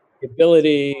of the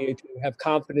ability to have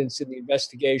confidence in the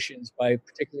investigations by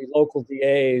particularly local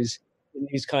DAs in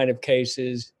these kind of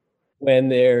cases when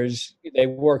they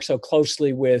work so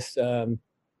closely with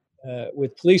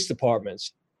police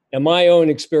departments. Now, my own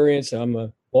experience, I'm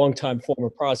a longtime former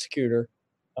prosecutor,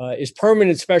 is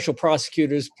permanent special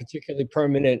prosecutors, particularly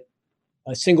permanent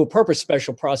single-purpose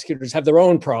special prosecutors, have their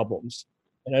own problems,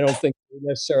 and I don't think they're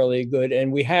necessarily good.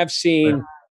 And we have seen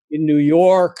in New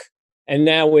York and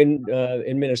now in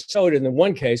Minnesota in the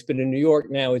one case, but in New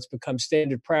York now it's become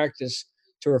standard practice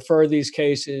to refer these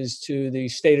cases to the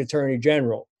state attorney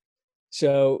general.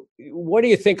 So what do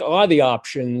you think are the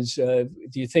options? Do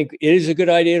you think it is a good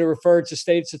idea to refer to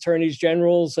states attorneys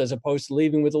generals as opposed to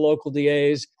leaving with the local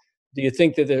DAs? Do you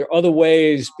think that there are other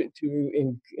ways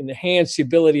to enhance the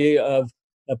ability of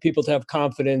people to have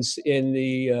confidence in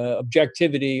the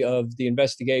objectivity of the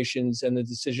investigations and the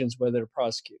decisions whether to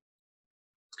prosecute?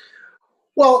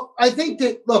 Well, I think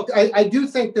that, look, I do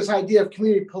think this idea of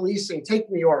community policing,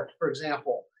 take New York, for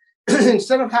example,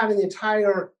 instead of having the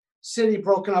entire city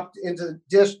broken up into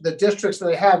the districts that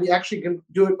they have, you actually can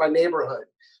do it by neighborhood.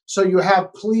 So you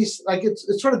have police, like it's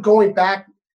sort of going back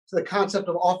to the concept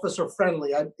of officer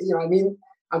friendly.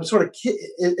 I'm sort of,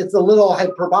 it's a little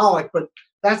hyperbolic, but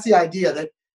that's the idea, that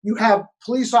you have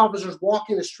police officers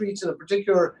walking the streets in a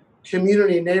particular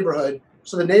community and neighborhood.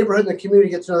 So the neighborhood and the community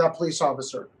gets to know that police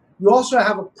officer. You also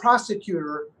have a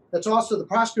prosecutor that's also, the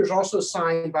prosecutors are also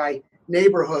assigned by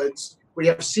neighborhoods where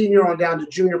you have senior on down to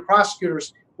junior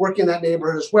prosecutors working in that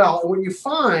neighborhood as well. And when you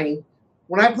find,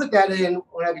 when I put that in,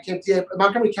 when I became DA,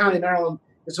 Montgomery County, Maryland,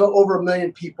 is over 1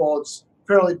 million people. It's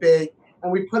fairly big.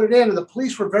 And we put it in, and the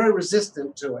police were very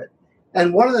resistant to it.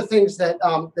 And one of the things that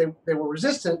they were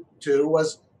resistant to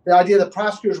was the idea that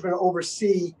prosecutors were going to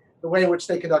oversee the way in which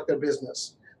they conduct their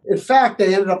business. In fact,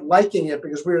 they ended up liking it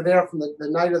because we were there from the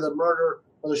night of the murder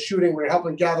or the shooting. We were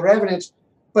helping gather evidence.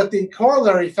 But the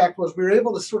corollary effect was we were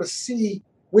able to sort of see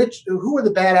who were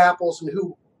the bad apples and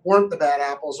who weren't the bad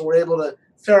apples, and we're able to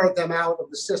ferret them out of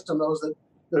the system. Those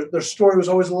that their story was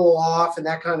always a little off, and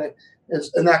that kind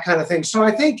of thing. So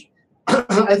I think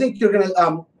you're going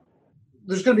to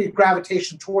there's going to be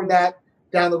gravitation toward that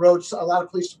down the road. So a lot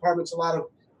of police departments, a lot of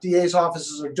DA's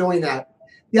offices are doing that.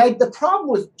 The problem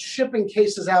with shipping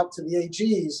cases out to the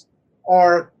AGs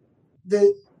are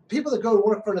the people that go to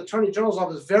work for an attorney general's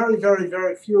office. Very, very,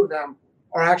 very few of them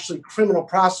are actually criminal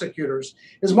prosecutors.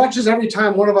 As much as every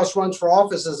time one of us runs for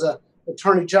office as an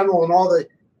attorney general and all the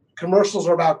commercials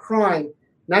are about crime,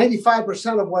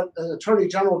 95% of what an attorney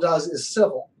general does is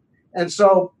civil. And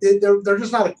so they're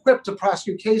just not equipped to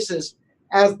prosecute cases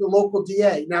as the local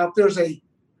DA. Now, if there's a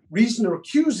reason to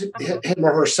accuse him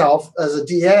or herself as a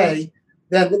DA,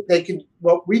 then they can,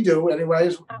 what we do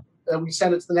anyways, we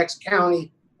send it to the next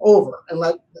county over and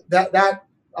let that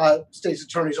state's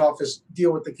attorney's office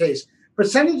deal with the case. But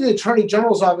sending to the attorney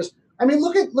general's office, I mean,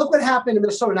 look what happened in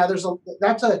Minnesota. Now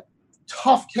that's a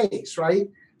tough case, right?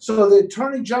 So the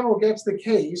attorney general gets the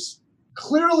case.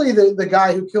 Clearly the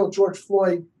guy who killed George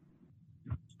Floyd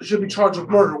should be charged with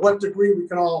murder. What degree we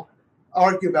can all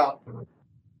argue about.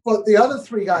 But the other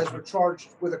 3 guys were charged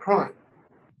with a crime,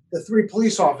 the 3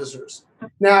 police officers.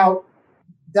 Now,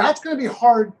 that's going to be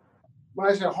hard. When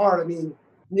I say hard, I mean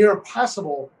near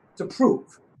impossible to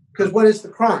prove, because what is the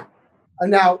crime?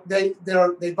 And now they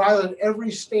violate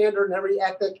every standard and every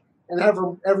ethic and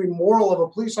every moral of a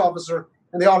police officer,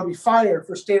 and they ought to be fired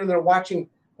for standing there watching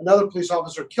another police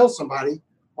officer kill somebody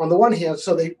on the one hand.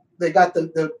 So they got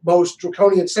the most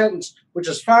draconian sentence, which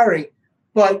is firing.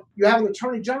 But you have an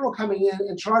attorney general coming in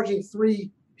and charging 3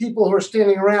 people who are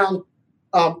standing around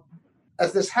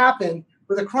as this happened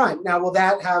with a crime. Now, will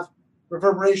that have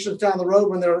reverberations down the road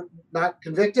when they're not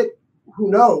convicted?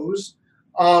 Who knows?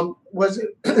 Was it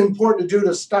important to do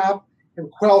to stop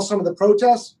and quell some of the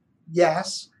protests?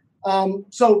 Yes.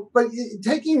 But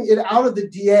taking it out of the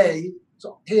DA's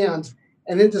hands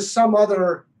and into some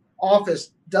other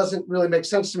office doesn't really make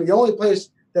sense to me. The only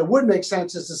place that would make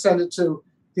sense is to send it to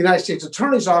the United States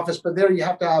Attorney's Office, but there you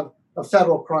have to have a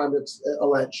federal crime that's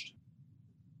alleged.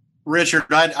 Richard,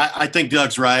 I think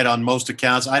Doug's right on most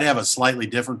accounts. I'd have a slightly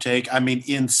different take. I mean,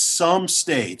 in some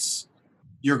states,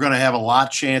 you're going to have a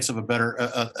lot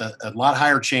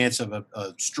higher chance of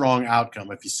a strong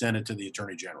outcome if you send it to the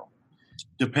Attorney General.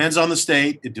 Depends on the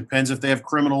state. It depends if they have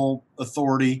criminal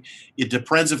authority. It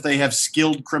depends if they have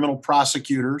skilled criminal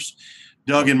prosecutors.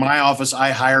 Doug, in my office,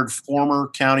 I hired former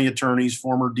county attorneys,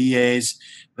 former DAs.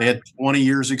 They had 20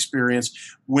 years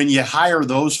experience. When you hire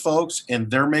those folks and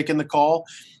they're making the call,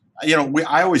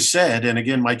 I always said, and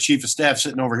again, my chief of staff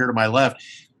sitting over here to my left,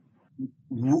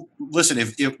 listen,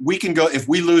 if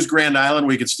we lose Grand Island,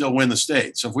 we could still win the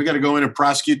state. So if we got to go in and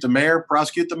prosecute the mayor,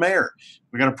 prosecute the mayor.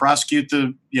 We got to prosecute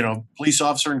the, police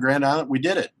officer in Grand Island. We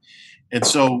did it. And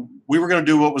so we were going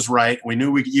to do what was right. We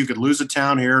knew you could lose a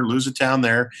town here, lose a town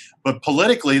there, but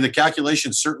politically the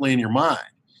calculation's certainly in your mind.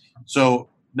 So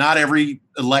not every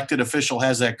elected official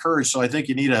has that courage. So I think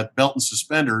you need a belt and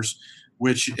suspenders,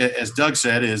 which, as Doug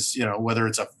said, is, whether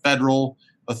it's a federal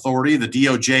authority, the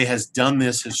DOJ has done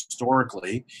this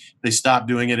historically. They stopped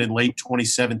doing it in late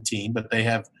 2017, but they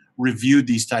have reviewed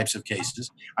these types of cases.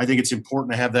 I think it's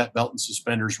important to have that belt and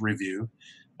suspenders review.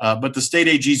 But the state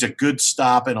AG is a good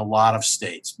stop in a lot of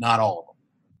states, not all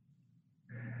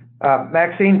of them.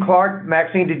 Maxine Clark.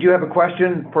 Maxine, did you have a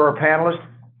question for our panelists?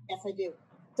 Yes, I do.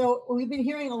 So we've been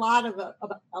hearing a lot about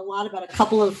a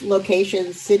couple of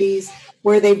locations, cities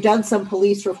where they've done some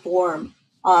police reform.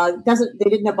 They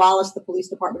didn't abolish the police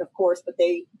department, of course, but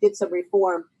they did some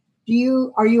reform.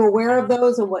 Are you aware of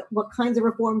those and what kinds of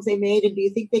reforms they made? And do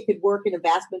you think they could work in a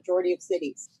vast majority of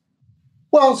cities?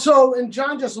 Well, and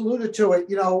John just alluded to it,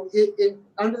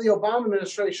 under the Obama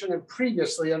administration and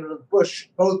previously under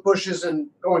both Bushes and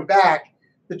going back,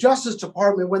 the Justice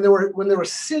Department, when there were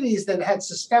cities that had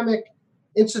systemic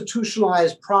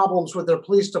institutionalized problems with their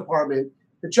police department,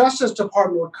 the Justice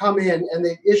Department would come in and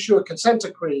they'd issue a consent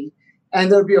decree, and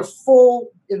there'd be a full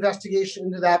investigation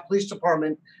into that police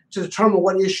department to determine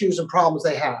what issues and problems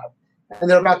they have. And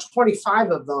there are about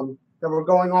 25 of them that were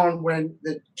going on when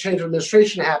the change of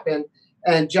administration happened,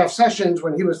 and Jeff Sessions,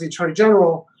 when he was the Attorney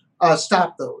General,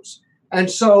 stopped those. And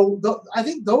so I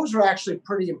think those are actually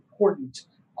pretty important.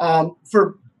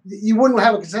 You wouldn't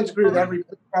have a consent decree with every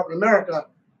department in America,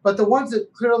 but the ones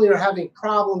that clearly are having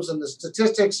problems, and the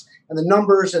statistics and the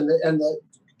numbers and the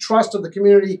trust of the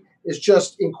community is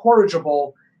just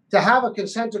incorrigible. To have a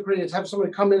consent decree and to have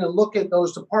somebody come in and look at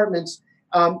those departments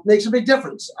makes a big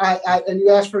difference. And you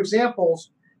ask for examples.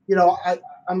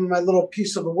 I'm in my little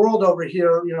piece of the world over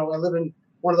here. I live in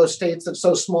one of those states that's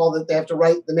so small that they have to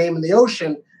write the name in the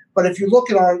ocean. But if you look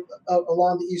at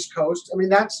along the East Coast, I mean,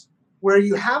 that's where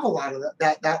you have a lot of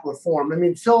that reform. I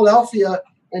mean, Philadelphia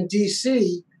and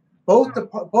D.C., both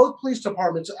police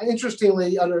departments,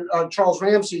 interestingly, under Charles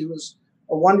Ramsey, who was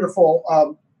a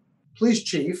wonderful police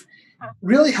chief,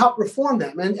 really helped reform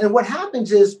them. And what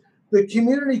happens is the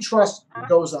community trust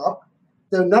goes up,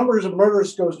 the numbers of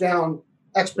murders goes down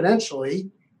exponentially,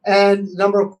 and the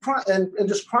number of crime and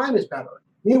just crime is better.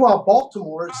 Meanwhile,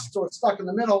 Baltimore is sort of stuck in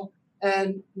the middle,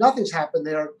 and nothing's happened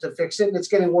there to fix it, and it's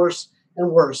getting worse and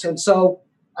worse. And so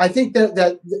I think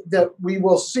that we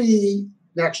will see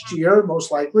next year,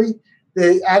 most likely,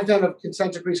 the advent of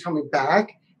consent decrees coming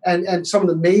back, and some of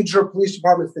the major police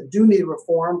departments that do need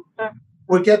reform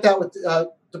would get that with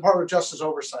Department of Justice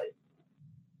oversight.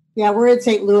 Yeah, we're in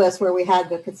St. Louis where we had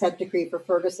the consent decree for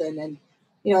Ferguson. And,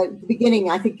 at the beginning,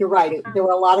 I think you're right. There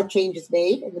were a lot of changes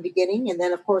made in the beginning. And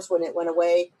then, of course, when it went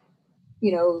away,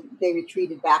 they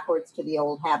retreated backwards to the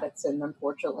old habits. And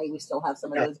unfortunately, we still have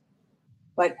some of those.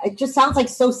 But it just sounds like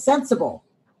so sensible.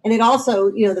 And it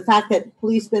also, the fact that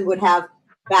policemen would have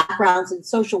backgrounds in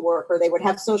social work, or they would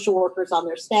have social workers on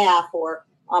their staff, or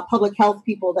public health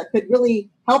people that could really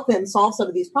help them solve some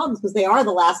of these problems, because they are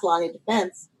the last line of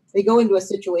defense. They go into a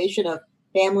situation of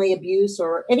family abuse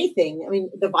or anything. I mean,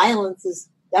 the violence is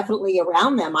definitely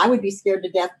around them. I would be scared to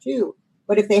death too.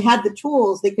 But if they had the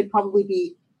tools, they could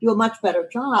probably do a much better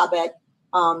job at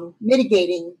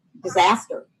mitigating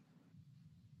disaster.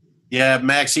 Yeah,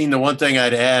 Maxine, the one thing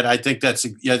I'd add, I think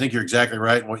you're exactly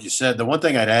right in what you said. The one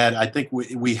thing I'd add, I think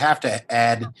we have to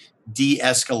add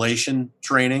de-escalation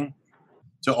training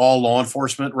to all law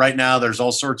enforcement. Right now, there's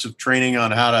all sorts of training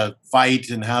on how to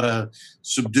fight and how to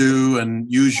subdue and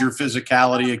use your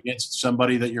physicality against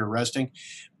somebody that you're arresting.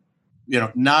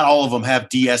 Not all of them have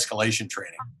de-escalation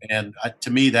training. And to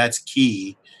me, that's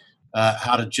key,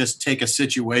 how to just take a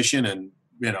situation and,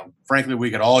 frankly,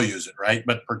 we could all use it, right?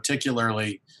 But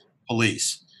particularly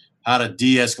police, how to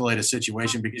de-escalate a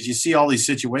situation, because you see all these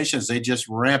situations, they just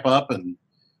ramp up and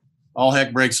all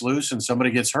heck breaks loose and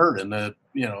somebody gets hurt, and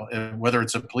whether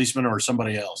it's a policeman or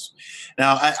somebody else.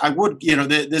 Now, I would,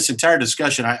 this entire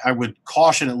discussion, I would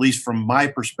caution, at least from my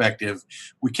perspective,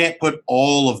 we can't put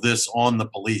all of this on the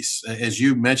police. As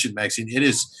you mentioned, Maxine, it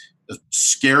is a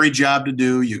scary job to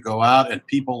do. You go out and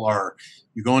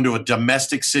you go into a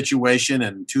domestic situation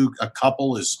and a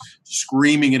couple is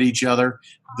screaming at each other.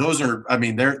 Those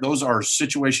are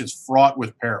situations fraught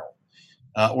with peril.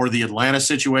 Or the Atlanta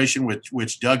situation,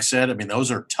 which Doug said,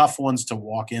 those are tough ones to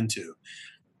walk into.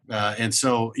 And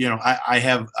so, I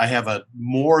have a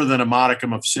more than a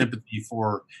modicum of sympathy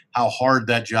for how hard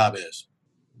that job is.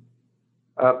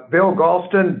 Bill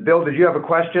Galston. Bill, did you have a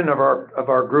question of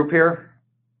our group here?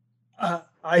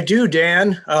 I do,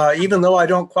 Dan, even though I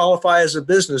don't qualify as a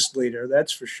business leader,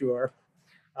 that's for sure.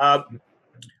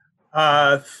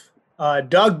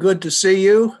 Doug, good to see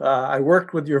you. I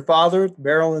worked with your father at the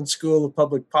Maryland School of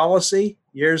Public Policy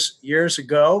years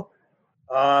ago.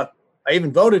 I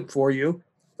even voted for you,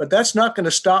 but that's not going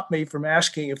to stop me from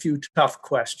asking a few tough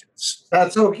questions.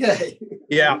 That's okay.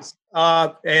 Yeah.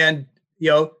 And,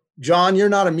 John, you're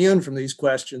not immune from these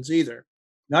questions either.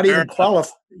 Not even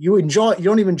qualified. You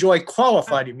don't even enjoy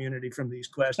qualified immunity from these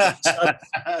questions.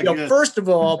 First of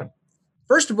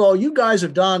all, you guys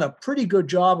have done a pretty good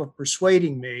job of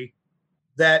persuading me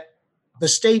that the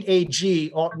state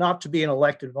AG ought not to be an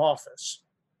elected office.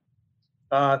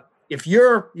 If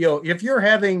you're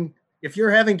having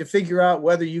to figure out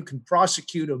whether you can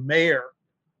prosecute a mayor,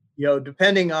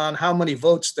 depending on how many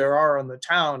votes there are in the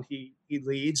town he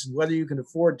leads, and whether you can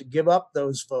afford to give up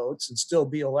those votes and still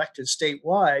be elected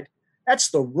statewide, that's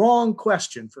the wrong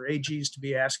question for AGs to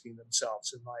be asking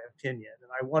themselves, in my opinion.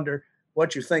 And I wonder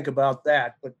what you think about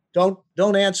that. But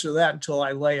don't answer that until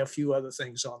I lay a few other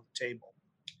things on the table.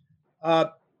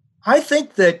 I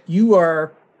think that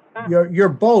you're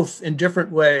both in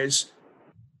different ways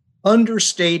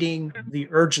understating the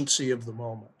urgency of the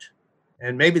moment.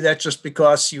 And maybe that's just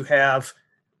because you have,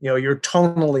 you're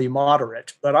tonally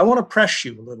moderate, but I want to press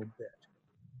you a little bit.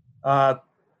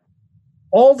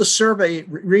 all the survey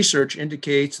research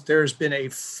indicates that there's been a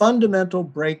fundamental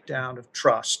breakdown of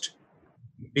trust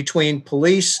between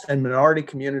police and minority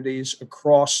communities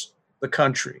across the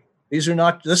country. This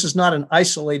is not an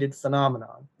isolated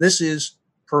phenomenon. This is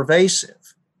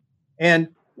pervasive. And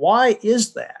why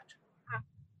is that?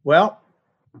 Well,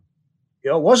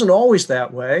 it wasn't always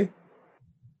that way.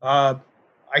 I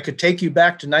could take you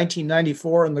back to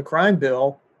 1994 and the crime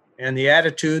bill and the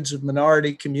attitudes of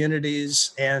minority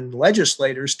communities and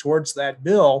legislators towards that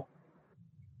bill.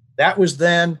 That was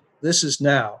then, this is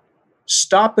now.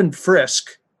 Stop and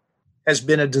frisk has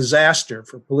been a disaster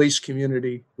for police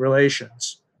community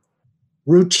relations.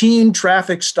 Routine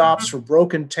traffic stops for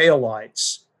broken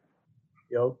taillights,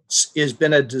 has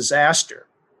been a disaster.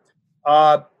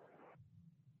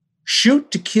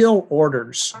 Shoot to kill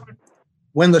orders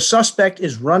when the suspect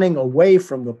is running away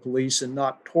from the police and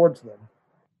not towards them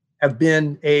have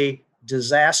been a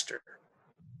disaster.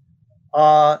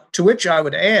 To which I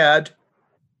would add,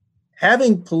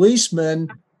 having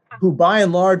policemen who by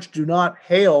and large do not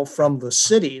hail from the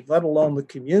city, let alone the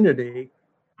community,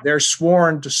 they're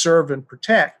sworn to serve and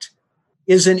protect,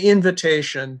 is an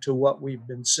invitation to what we've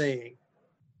been seeing.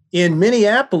 In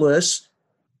Minneapolis,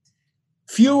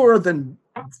 fewer than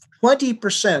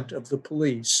 20% of the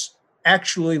police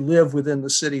actually live within the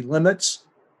city limits.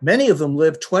 Many of them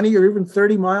live 20 or even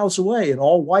 30 miles away in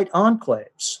all white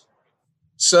enclaves.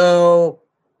 So,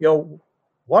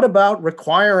 what about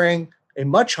requiring a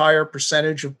much higher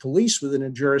percentage of police within a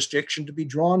jurisdiction to be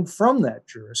drawn from that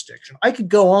jurisdiction? I could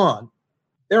go on.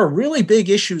 There are really big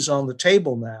issues on the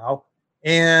table now.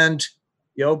 And,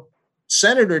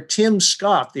 Senator Tim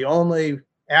Scott, the only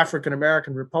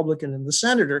African-American Republican in the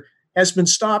Senate, has been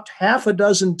stopped half a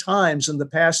dozen times in the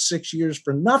past 6 years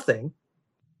for nothing,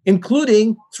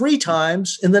 including 3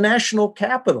 times in the national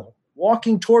Capitol,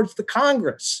 walking towards the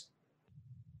Congress.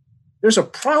 There's a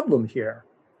problem here,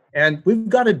 and we've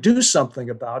got to do something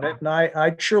about it. And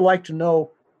I'd sure like to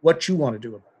know what you want to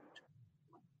do about it.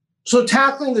 So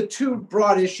tackling the two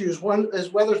broad issues, one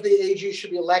is whether the AG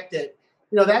should be elected.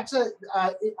 That's an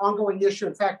ongoing issue.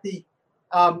 In fact, the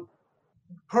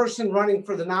person running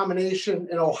for the nomination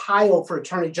in Ohio for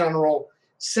Attorney General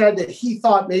said that he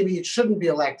thought maybe it shouldn't be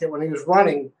elected when he was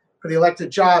running for the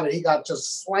elected job, and he got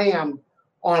just slammed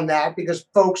on that because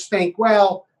folks think,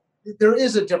 well, there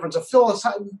is a difference.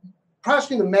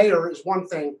 Prosecuting the mayor is one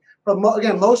thing, but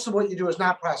again, most of what you do is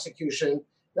not prosecution.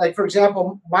 Like, for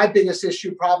example, my biggest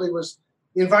issue probably was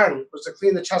the environment, was to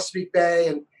clean the Chesapeake Bay.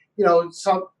 And,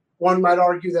 one might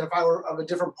argue that if I were of a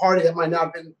different party, that might not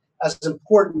have been as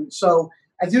important. So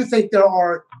I do think there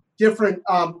are different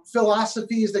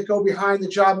philosophies that go behind the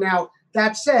job. Now,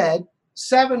 that said,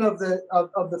 7 of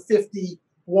the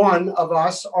 51 of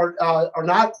us are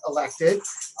not elected.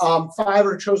 5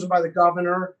 are chosen by the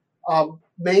governor.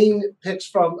 Maine picks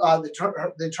from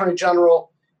the Attorney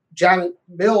General, Janet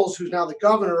Mills, who's now the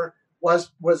governor, was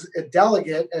a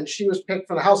delegate, and she was picked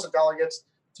from the House of Delegates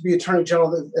to be Attorney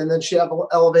General, and then she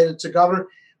elevated to governor.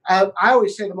 I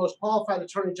always say the most qualified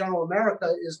Attorney General in America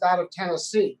is that of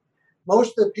Tennessee.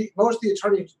 Most of the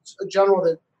Attorney General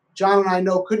that John and I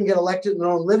know couldn't get elected in their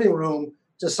own living room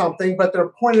to something, but they're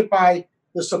appointed by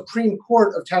the Supreme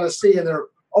Court of Tennessee, and they're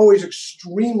always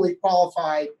extremely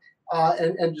qualified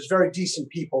and just very decent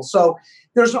people. So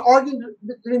there's an argument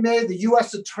to be made. The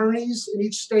U.S. attorneys in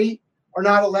each state are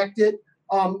not elected,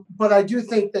 but I do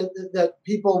think that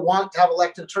people want to have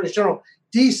elected attorneys general.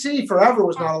 D.C. forever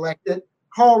was not elected.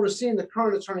 Karl Racine, the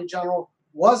current attorney general,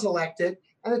 was elected,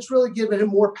 and it's really given him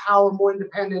more power, more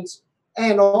independence,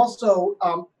 and also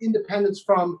independence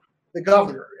from the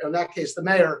governor, in that case, the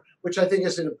mayor, which I think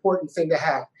is an important thing to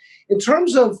have. In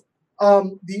terms of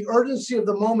the urgency of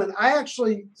the moment, I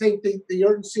actually think the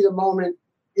urgency of the moment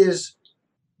is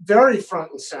very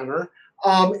front and center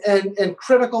and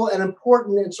critical and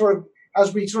important. And sort of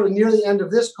as we sort of near the end of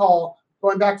this call,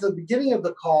 going back to the beginning of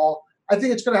the call, I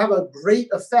think it's going to have a great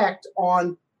effect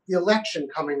on the election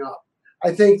coming up.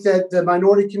 I think that the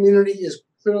minority community is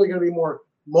clearly going to be more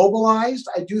mobilized.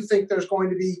 I do think there's going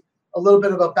to be a little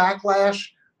bit of a backlash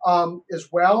as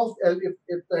well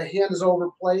if the hand is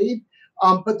overplayed.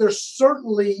 But there's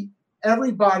certainly,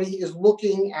 everybody is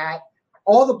looking at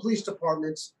all the police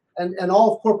departments and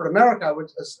all of corporate America, I would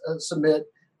submit,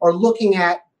 are looking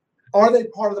at, are they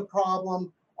part of the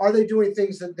problem? Are they doing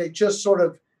things that they just sort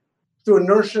of, through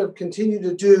inertia, continue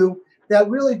to do that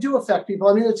really do affect people?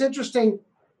 I mean, it's interesting,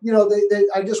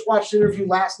 I just watched an interview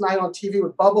last night on TV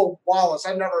with Bubba Wallace.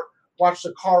 I've never watched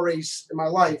a car race in my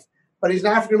life, but he's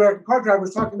an African-American car driver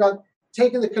who's talking about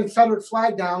taking the Confederate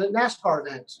flag down at NASCAR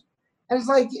events. And it's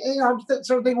like, I'm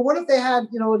sort of thinking, what if they had,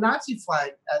 a Nazi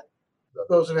flag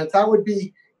those events? That would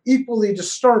be equally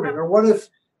disturbing. Or what if,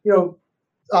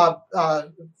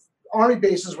 army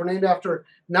bases were named after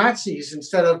Nazis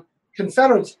instead of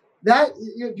Confederates? That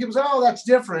people say, oh, that's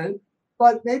different.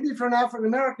 But maybe for an African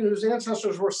American whose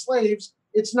ancestors were slaves,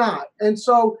 it's not. And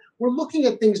so we're looking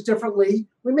at things differently.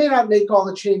 We may not make all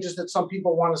the changes that some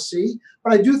people want to see,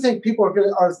 but I do think people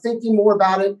are thinking more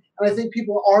about it, and I think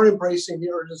people are embracing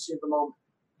the urgency of the moment.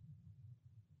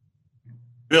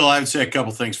 Bill, I would say a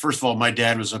couple things. First of all, my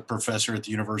dad was a professor at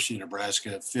the University of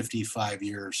Nebraska, 55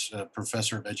 years,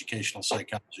 professor of educational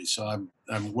psychology. So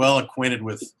I'm well acquainted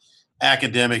with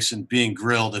academics and being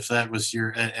grilled, if that was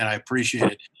and I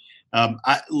appreciate it.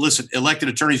 Listen, elected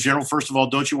attorneys general, first of all,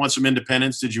 don't you want some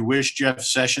independence? Did you wish Jeff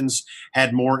Sessions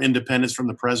had more independence from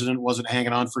the president, wasn't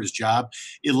hanging on for his job?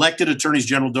 Elected attorneys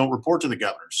general don't report to the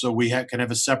governors, so we can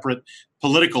have a separate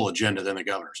political agenda than the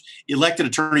governors. Elected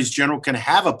attorneys general can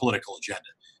have a political agenda.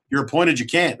 You're appointed, you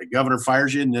can't. The governor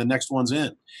fires you and the next one's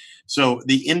in. So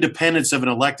the independence of an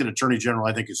elected attorney general,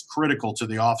 I think, is critical to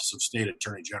the office of state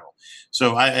attorney general.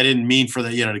 So I didn't mean for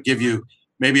that, to give you,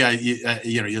 maybe I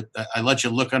let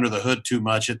you look under the hood too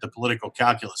much at the political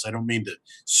calculus. I don't mean to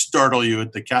startle you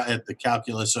at the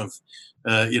calculus of,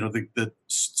 the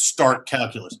start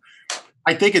calculus.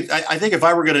 I think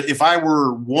if I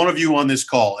were one of you on this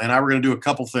call and I were going to do a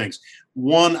couple things.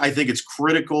 One, I think it's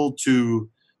critical to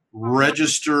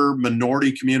register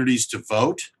minority communities to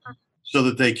vote so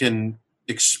that they can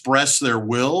express their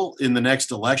will in the next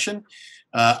election.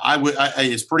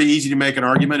 It's pretty easy to make an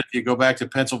argument if you go back to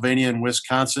Pennsylvania and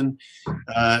Wisconsin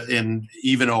and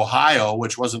even Ohio,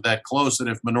 which wasn't that close, that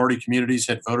if minority communities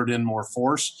had voted in more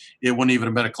force, it wouldn't even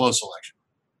have been a close election,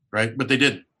 right? But they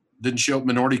didn't show.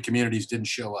 Minority communities didn't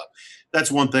show up.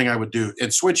 That's one thing I would do.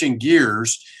 And switching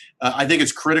gears, I think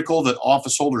it's critical that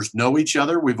office holders know each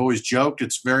other. We've always joked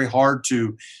it's very hard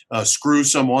to screw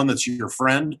someone that's your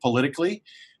friend politically.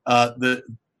 The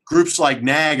groups like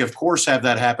NAG, of course, have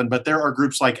that happen, but there are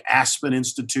groups like Aspen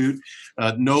Institute.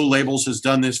 No Labels has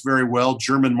done this very well.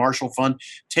 German Marshall Fund.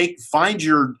 Find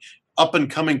your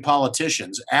up-and-coming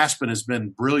politicians. Aspen has been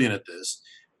brilliant at this.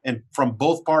 And from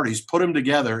both parties, put them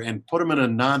together and put them in a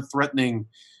non-threatening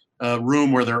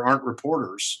room where there aren't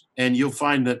reporters, and you'll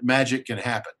find that magic can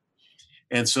happen.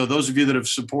 And so those of you that have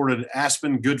supported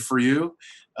Aspen, good for you.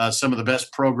 Some of the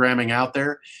best programming out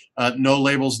there. No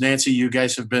Labels, Nancy, you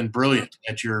guys have been brilliant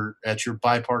at your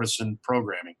bipartisan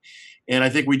programming. And I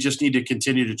think we just need to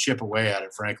continue to chip away at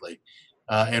it, frankly.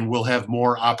 And we'll have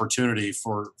more opportunity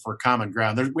for common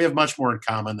ground. We have much more in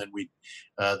common than we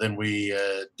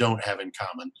don't have in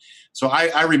common. So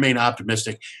I remain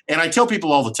optimistic. And I tell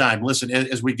people all the time, listen,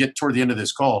 as we get toward the end of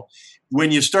this call, when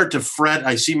you start to fret,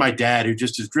 I see my dad who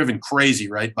just is driven crazy,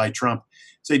 right, by Trump.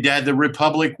 Say, Dad, the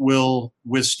Republic will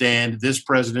withstand this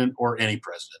president or any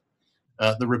president.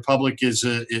 The Republic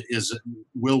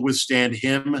will withstand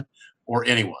him or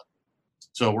anyone.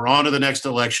 So we're on to the next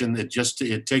election.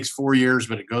 It takes 4 years,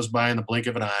 but it goes by in the blink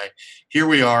of an eye. Here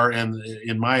we are, and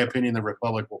in my opinion, the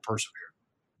Republic will persevere.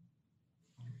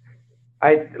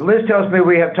 Liz tells me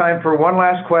we have time for one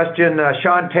last question.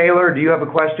 Sean Taylor, do you have a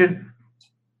question?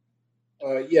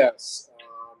 Yes.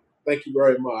 Thank you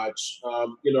very much.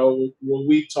 When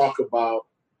we talk about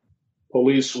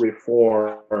police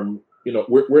reform,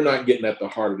 we're not getting at the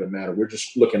heart of the matter. We're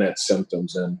just looking at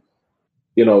symptoms. And,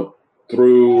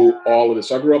 through all of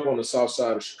this, I grew up on the south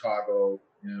side of Chicago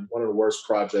in one of the worst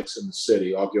projects in the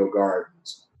city, Ogio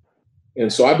Gardens.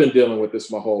 And so I've been dealing with this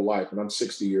my whole life, and I'm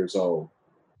 60 years old.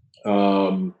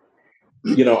 I've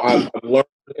learned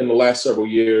in the last several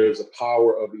years the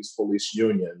power of these police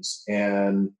unions.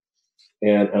 And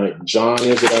John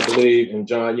is it, I believe. And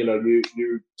John,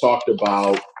 you talked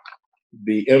about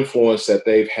the influence that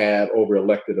they've had over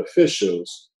elected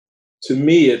officials. To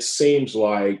me, it seems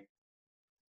like,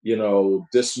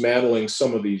 dismantling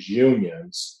some of these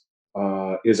unions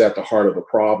is at the heart of the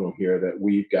problem here that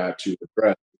we've got to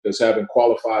address. Because having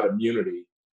qualified immunity,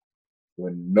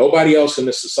 when nobody else in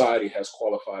this society has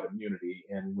qualified immunity,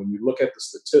 and when you look at the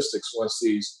statistics, once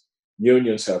these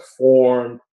unions have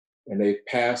formed and they've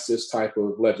passed this type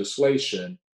of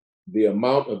legislation, the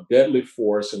amount of deadly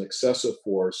force and excessive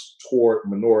force toward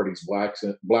minorities, blacks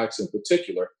in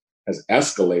particular, has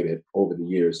escalated over the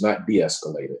years, not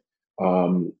de-escalated.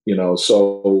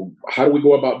 So how do we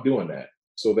go about doing that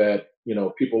so that,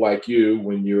 people like you,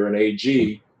 when you're an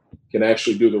AG, can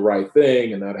actually do the right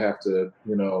thing and not have to,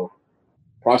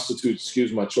 prostitute,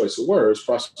 excuse my choice of words,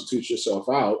 prostitute yourself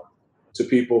out to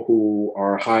people who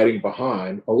are hiding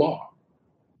behind a law?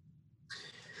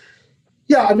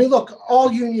 Yeah, I mean, look,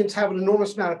 all unions have an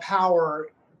enormous amount of power,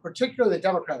 particularly the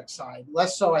Democratic side,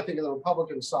 less so, I think, on the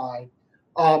Republican side.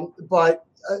 But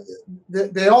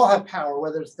they all have power,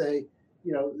 whether it's the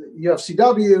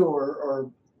UFCW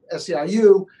or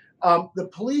SEIU. The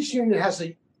police union has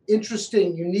an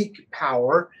interesting, unique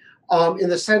power in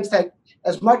the sense that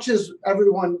as much as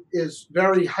everyone is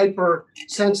very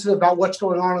hypersensitive about what's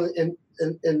going on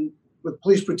in with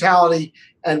police brutality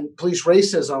and police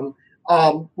racism,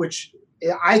 which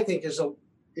I think is a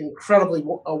incredibly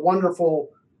wonderful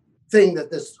thing,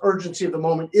 that this urgency of the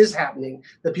moment is happening,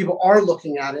 that people are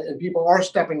looking at it and people are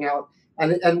stepping out.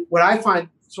 And what I find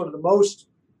sort of the most,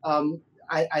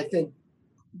 I think,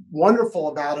 wonderful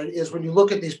about it is when you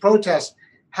look at these protests,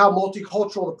 how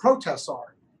multicultural the protests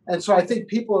are. And so I think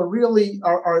people are really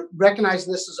are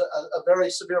recognizing this as a very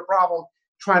severe problem,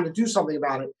 trying to do something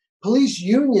about it. Police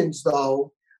unions,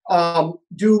 though,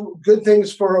 do good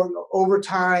things for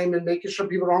overtime and making sure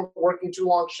people aren't working too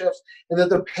long shifts and that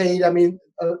they're paid. I mean,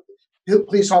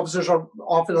 police officers are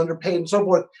often underpaid and so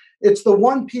forth. It's the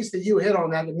one piece that you hit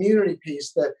on, that immunity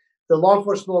piece, that the Law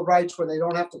Enforcement Bill of Rights, where they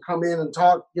don't have to come in and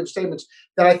talk, give statements,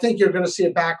 that I think you're going to see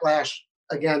a backlash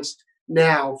against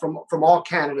now from all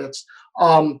candidates.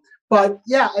 But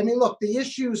yeah, I mean, look, the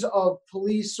issues of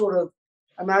police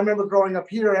I remember growing up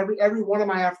here, every one of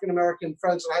my African-American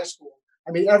friends in high school,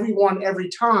 I mean, every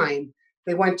time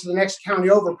they went to the next county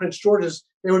over, Prince George's,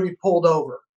 they would be pulled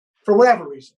over for whatever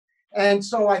reason. And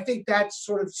so I think that's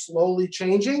sort of slowly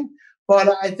changing,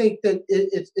 but I think that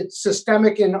it's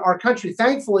systemic in our country.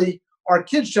 Thankfully, our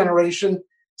kids' generation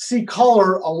see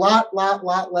color a lot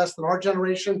less than our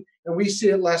generation, and we see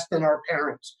it less than our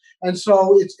parents. And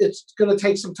so it's going to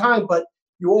take some time, but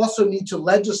you also need to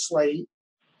legislate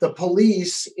the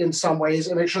police in some ways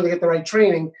and make sure they get the right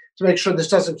training to make sure this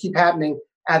doesn't keep happening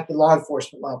at the law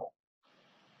enforcement level.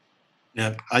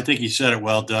 Yeah, I think you said it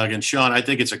well, Doug. And Sean, I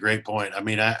think it's a great point. I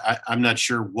mean, I'm not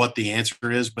sure what the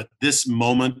answer is, but this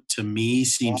moment to me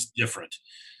seems different.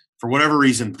 For whatever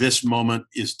reason, this moment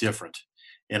is different.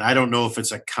 And I don't know if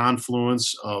it's a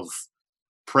confluence of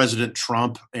President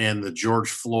Trump and the George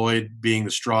Floyd being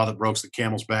the straw that broke the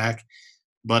camel's back,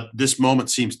 but this moment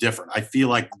seems different. I feel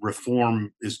like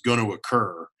reform is going to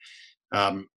occur.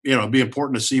 It'd be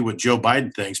important to see what Joe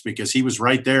Biden thinks, because he was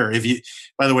right there.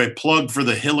 By the way, plug for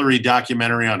the Hillary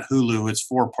documentary on Hulu. It's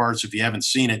 4 parts if you haven't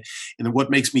seen it. And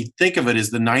what makes me think of it is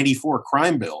the 94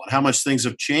 crime bill and how much things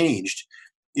have changed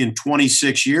in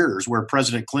 26 years, where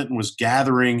President Clinton was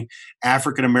gathering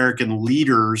African-American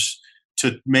leaders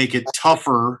to make it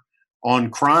tougher on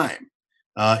crime,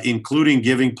 including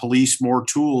giving police more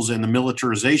tools and the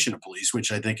militarization of police,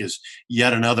 which I think is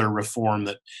yet another reform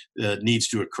that needs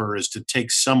to occur, is to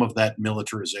take some of that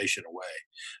militarization away.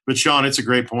 But Sean, it's a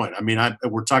great point. I mean,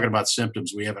 we're talking about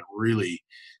symptoms. We haven't really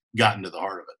gotten to the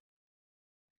heart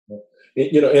of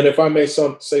it. And if I may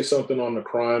say something on the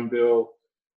crime bill,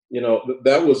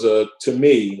 that was to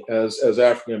me, as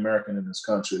African American in this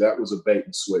country, that was a bait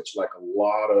and switch, like a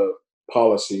lot of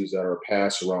policies that are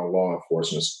passed around law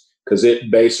enforcement, because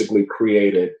it basically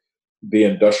created the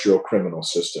industrial criminal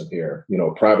system here.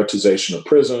 Privatization of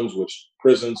prisons, which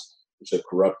have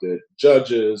corrupted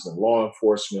judges and law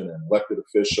enforcement and elected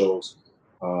officials.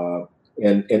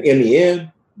 And in the end,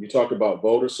 you talk about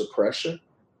voter suppression.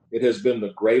 It has been the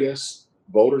greatest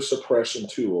voter suppression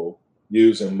tool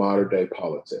used in modern day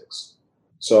politics.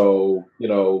 So,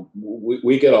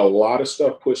 we get a lot of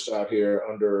stuff pushed out here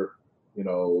under,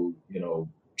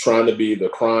 trying to be the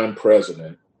crime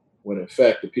president, when in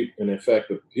fact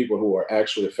the people who are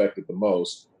actually affected the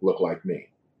most look like me.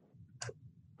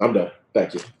 I'm done.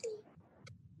 Thank you.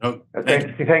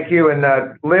 Thank you. And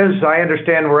Liz, I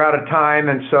understand we're out of time.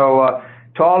 And so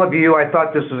to all of you, I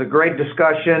thought this was a great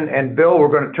discussion. And Bill, we're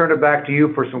going to turn it back to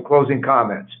you for some closing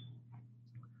comments.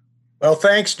 Well,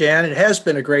 thanks, Dan. It has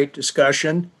been a great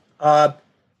discussion. Let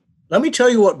me tell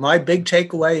you what my big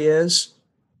takeaway is,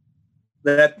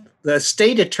 that the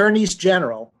state attorneys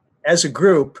general as a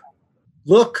group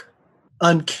look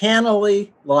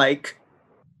uncannily like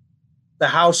the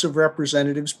House of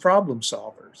Representatives problem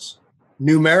solvers,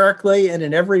 numerically and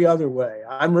in every other way.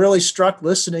 I'm really struck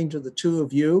listening to the two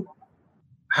of you,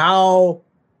 how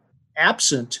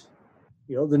absent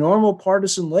the normal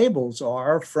partisan labels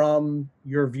are from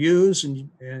your views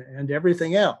and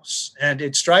everything else. And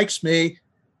it strikes me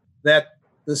that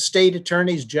the state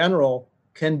attorneys general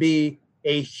can be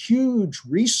a huge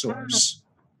resource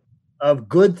of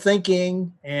good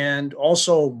thinking and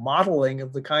also modeling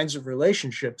of the kinds of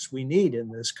relationships we need in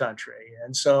this country.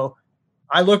 And so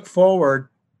I look forward.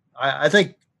 I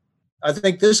think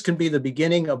this can be the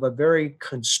beginning of a very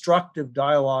constructive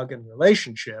dialogue and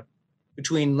relationship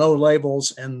between low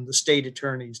labels and the state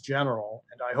attorneys general.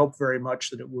 And I hope very much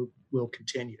that it will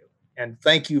continue. And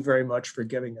thank you very much for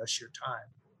giving us your time.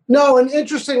 No, and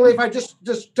interestingly, if I just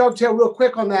dovetail real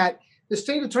quick on that, the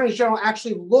state attorneys general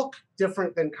actually look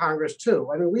different than Congress too.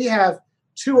 I mean, we have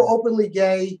 2 openly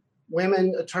gay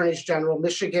women attorneys general,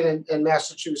 Michigan and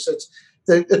Massachusetts.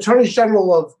 The attorneys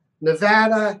general of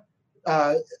Nevada,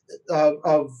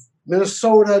 of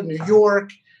Minnesota, New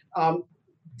York,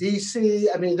 DC.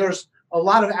 I mean, there's a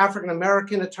lot of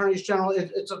African-American attorneys general.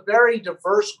 It's a very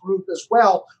diverse group as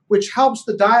well, which helps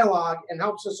the dialogue and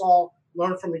helps us all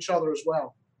learn from each other as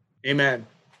well. Amen.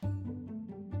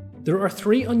 There are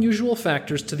 3 unusual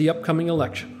factors to the upcoming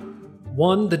election.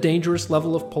 1, the dangerous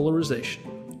level of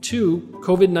polarization. 2,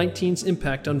 COVID-19's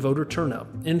impact on voter turnout.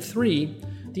 And 3,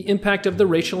 the impact of the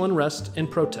racial unrest and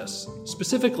protests,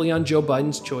 specifically on Joe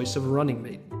Biden's choice of a running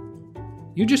mate.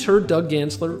 You just heard Doug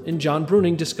Gansler and John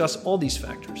Bruning discuss all these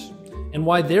factors, and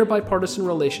why their bipartisan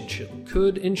relationship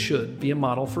could and should be a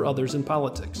model for others in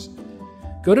politics.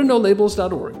 Go to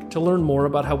nolabels.org to learn more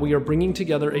about how we are bringing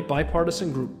together a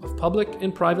bipartisan group of public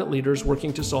and private leaders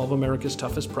working to solve America's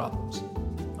toughest problems.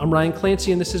 I'm Ryan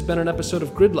Clancy, and this has been an episode of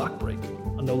Gridlock Break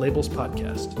on No Labels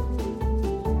Podcast.